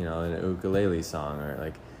to, an ukulele song, or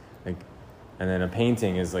like, and then a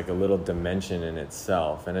painting is like a little dimension in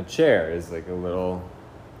itself, and a chair is like a little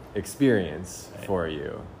experience for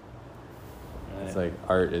you. Right. It's like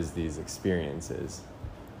art is these experiences.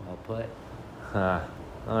 Well put. All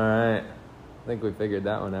right. I think we figured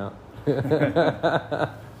that one out.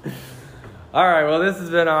 All right. Well, this has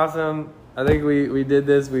been awesome. I think we did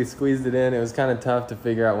this. We squeezed it in. It was kind of tough to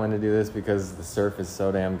figure out when to do this because the surf is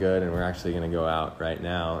so damn good, and we're actually going to go out right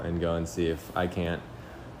now and go and see if I can't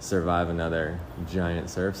survive another giant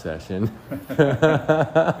surf session.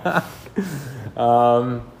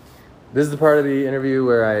 This is the part of the interview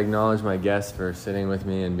where I acknowledge my guests for sitting with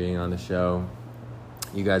me and being on the show.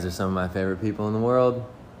 You guys are some of my favorite people in the world.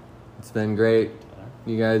 It's been great.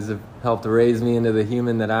 You guys have helped raise me into the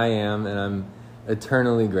human that I am, and I'm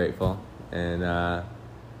eternally grateful. And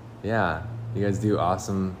you guys do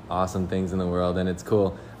awesome things in the world, and it's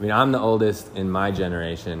cool. I mean, I'm the oldest in my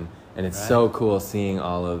generation, and it's so cool seeing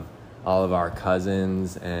all of our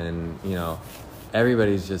cousins, and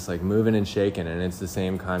everybody's just like moving and shaking, and it's the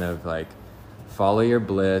same kind of like follow your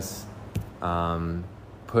bliss,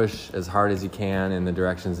 push as hard as you can in the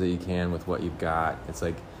directions that you can with what you've got. It's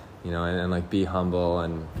like, and like be humble,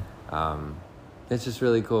 and it's just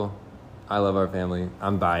really cool. I love our family.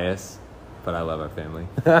 I'm biased, but I love our family.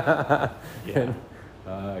 Yeah. Yeah.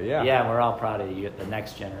 Yeah, we're all proud of you. The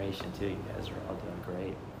next generation too. You guys are all doing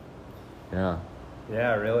great. Yeah.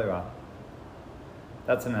 Yeah, really well.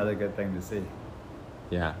 That's another good thing to see.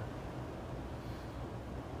 Yeah.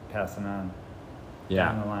 Passing on. Yeah.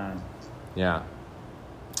 Down the line. Yeah.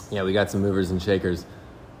 Yeah, we got some movers and shakers.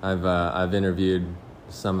 I've interviewed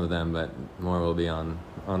some of them, but more will be on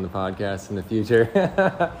the podcast in the future.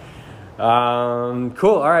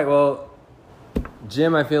 Cool. All right. Well,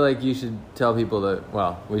 Jim, I feel like you should tell people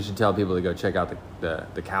we should tell people to go check out the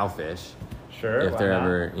Cowfish. Sure. If they're not?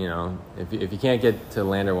 ever, if you can't get to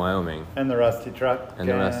Lander, Wyoming. And the Rusty Truck. And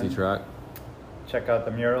the Rusty Truck. Check out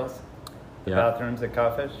the murals. The Yeah. bathrooms at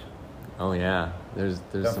Cowfish. Oh yeah. There's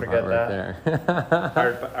Don't some forget artwork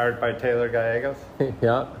there. Art by Taylor Gallegos.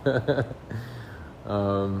 Yep.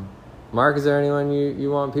 Mark, is there anyone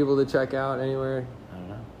you want people to check out anywhere? I don't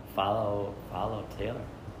know. Follow Taylor.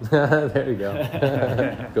 There you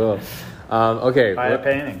go. Cool. Okay. Buy a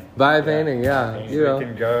painting. Buy a painting, yeah. So we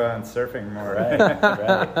can go on surfing more.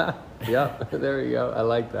 Right. Yep. There you go. I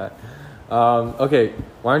like that. Okay.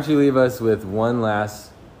 Why don't you leave us with one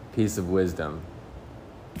last piece of wisdom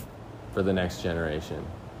for the next generation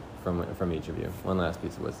from each of you? One last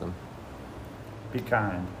piece of wisdom. Be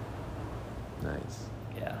kind. Nice.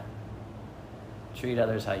 Yeah. Treat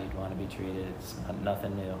others how you'd want to be treated. It's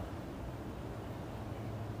nothing new.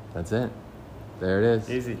 That's it. There it is.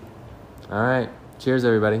 Easy. All right. Cheers,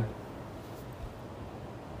 everybody.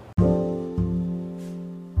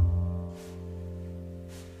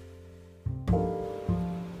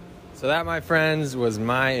 So that, my friends, was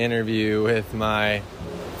my interview with my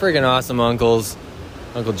friggin' awesome uncles,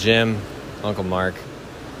 Uncle Jim, Uncle Mark.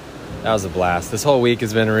 That was a blast. This whole week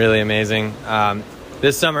has been really amazing.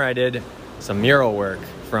 This summer I did some mural work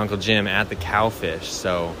for Uncle Jim at the Cowfish.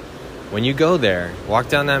 So when you go there, walk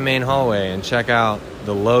down that main hallway and check out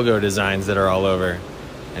the logo designs that are all over,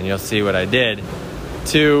 and you'll see what I did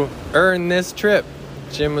to earn this trip.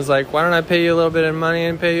 Jim was like, why don't I pay you a little bit of money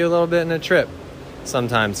and pay you a little bit in a trip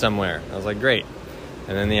sometime somewhere? I was like, great.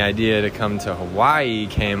 And then the idea to come to Hawaii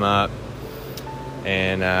came up.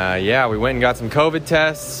 And we went and got some COVID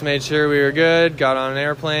tests, made sure we were good, got on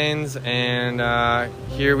airplanes, and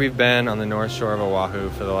here we've been on the North Shore of Oahu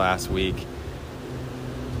for the last week.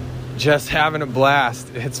 Just having a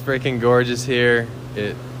blast. It's freaking gorgeous here.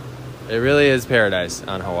 It really is paradise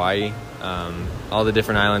on Hawaii. All the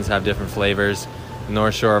different islands have different flavors. The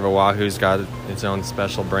North Shore of Oahu's got its own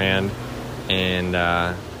special brand, and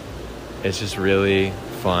it's just really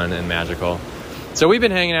fun and magical. So we've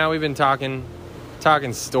been hanging out, we've been talking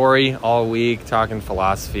story all week, talking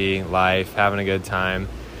philosophy, life, having a good time.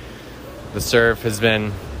 The surf has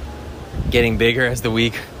been getting bigger as the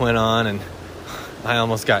week went on, and I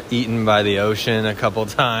almost got eaten by the ocean a couple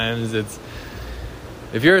times.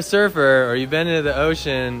 If you're a surfer or you've been into the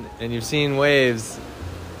ocean and you've seen waves,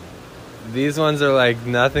 these ones are like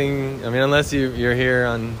nothing. I mean, unless you're here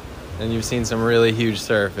and you've seen some really huge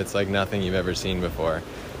surf, it's like nothing you've ever seen before.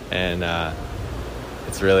 And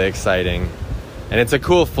it's really exciting. And it's a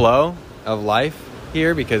cool flow of life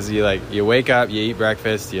here because you wake up, you eat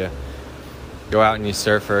breakfast, you go out and you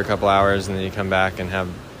surf for a couple hours, and then you come back and have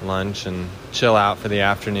lunch and chill out for the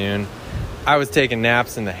afternoon. I was taking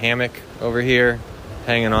naps in the hammock over here,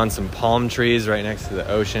 hanging on some palm trees right next to the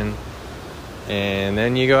ocean. And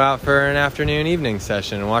then you go out for an afternoon evening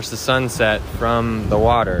session and watch the sunset from the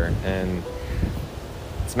water, and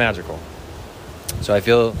it's magical. So I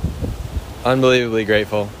feel unbelievably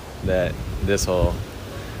grateful that this whole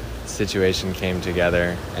situation came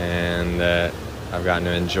together and that I've gotten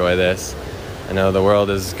to enjoy this. I know the world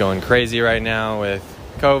is going crazy right now with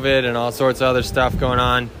COVID and all sorts of other stuff going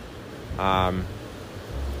on. I'll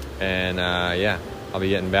be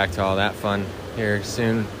getting back to all that fun here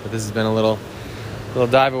soon. But this has been a little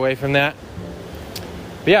dive away from that.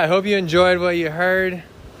 But yeah, I hope you enjoyed what you heard.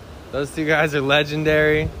 Those two guys are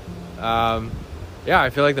legendary. I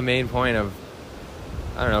feel like the main point of,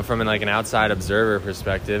 I don't know, from an outside observer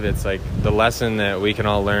perspective, it's like the lesson that we can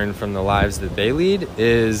all learn from the lives that they lead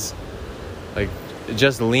is like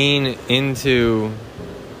just lean into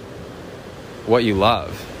what you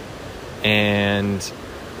love and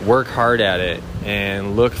work hard at it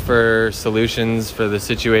and look for solutions for the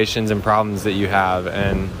situations and problems that you have,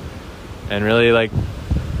 and really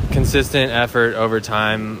consistent effort over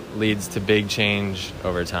time leads to big change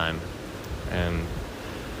over time.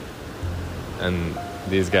 And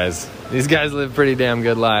these guys live pretty damn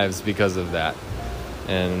good lives because of that.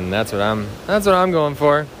 And that's what I'm going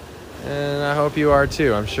for. And I hope you are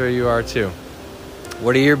too. I'm sure you are too.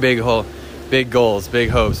 What are your big goals, big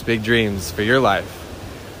hopes, big dreams for your life?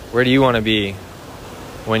 Where do you want to be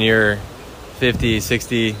when you're 50,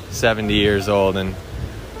 60, 70 years old? And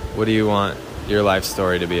what do you want your life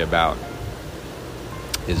story to be about?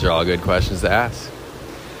 These are all good questions to ask.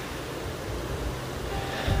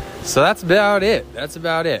 So that's about it.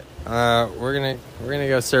 We're gonna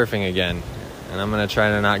go surfing again, and I'm gonna try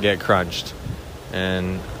to not get crunched.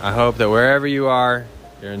 And I hope that wherever you are,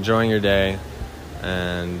 you're enjoying your day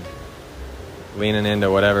and leaning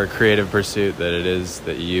into whatever creative pursuit that it is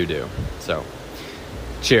that you do. So,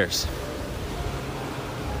 cheers.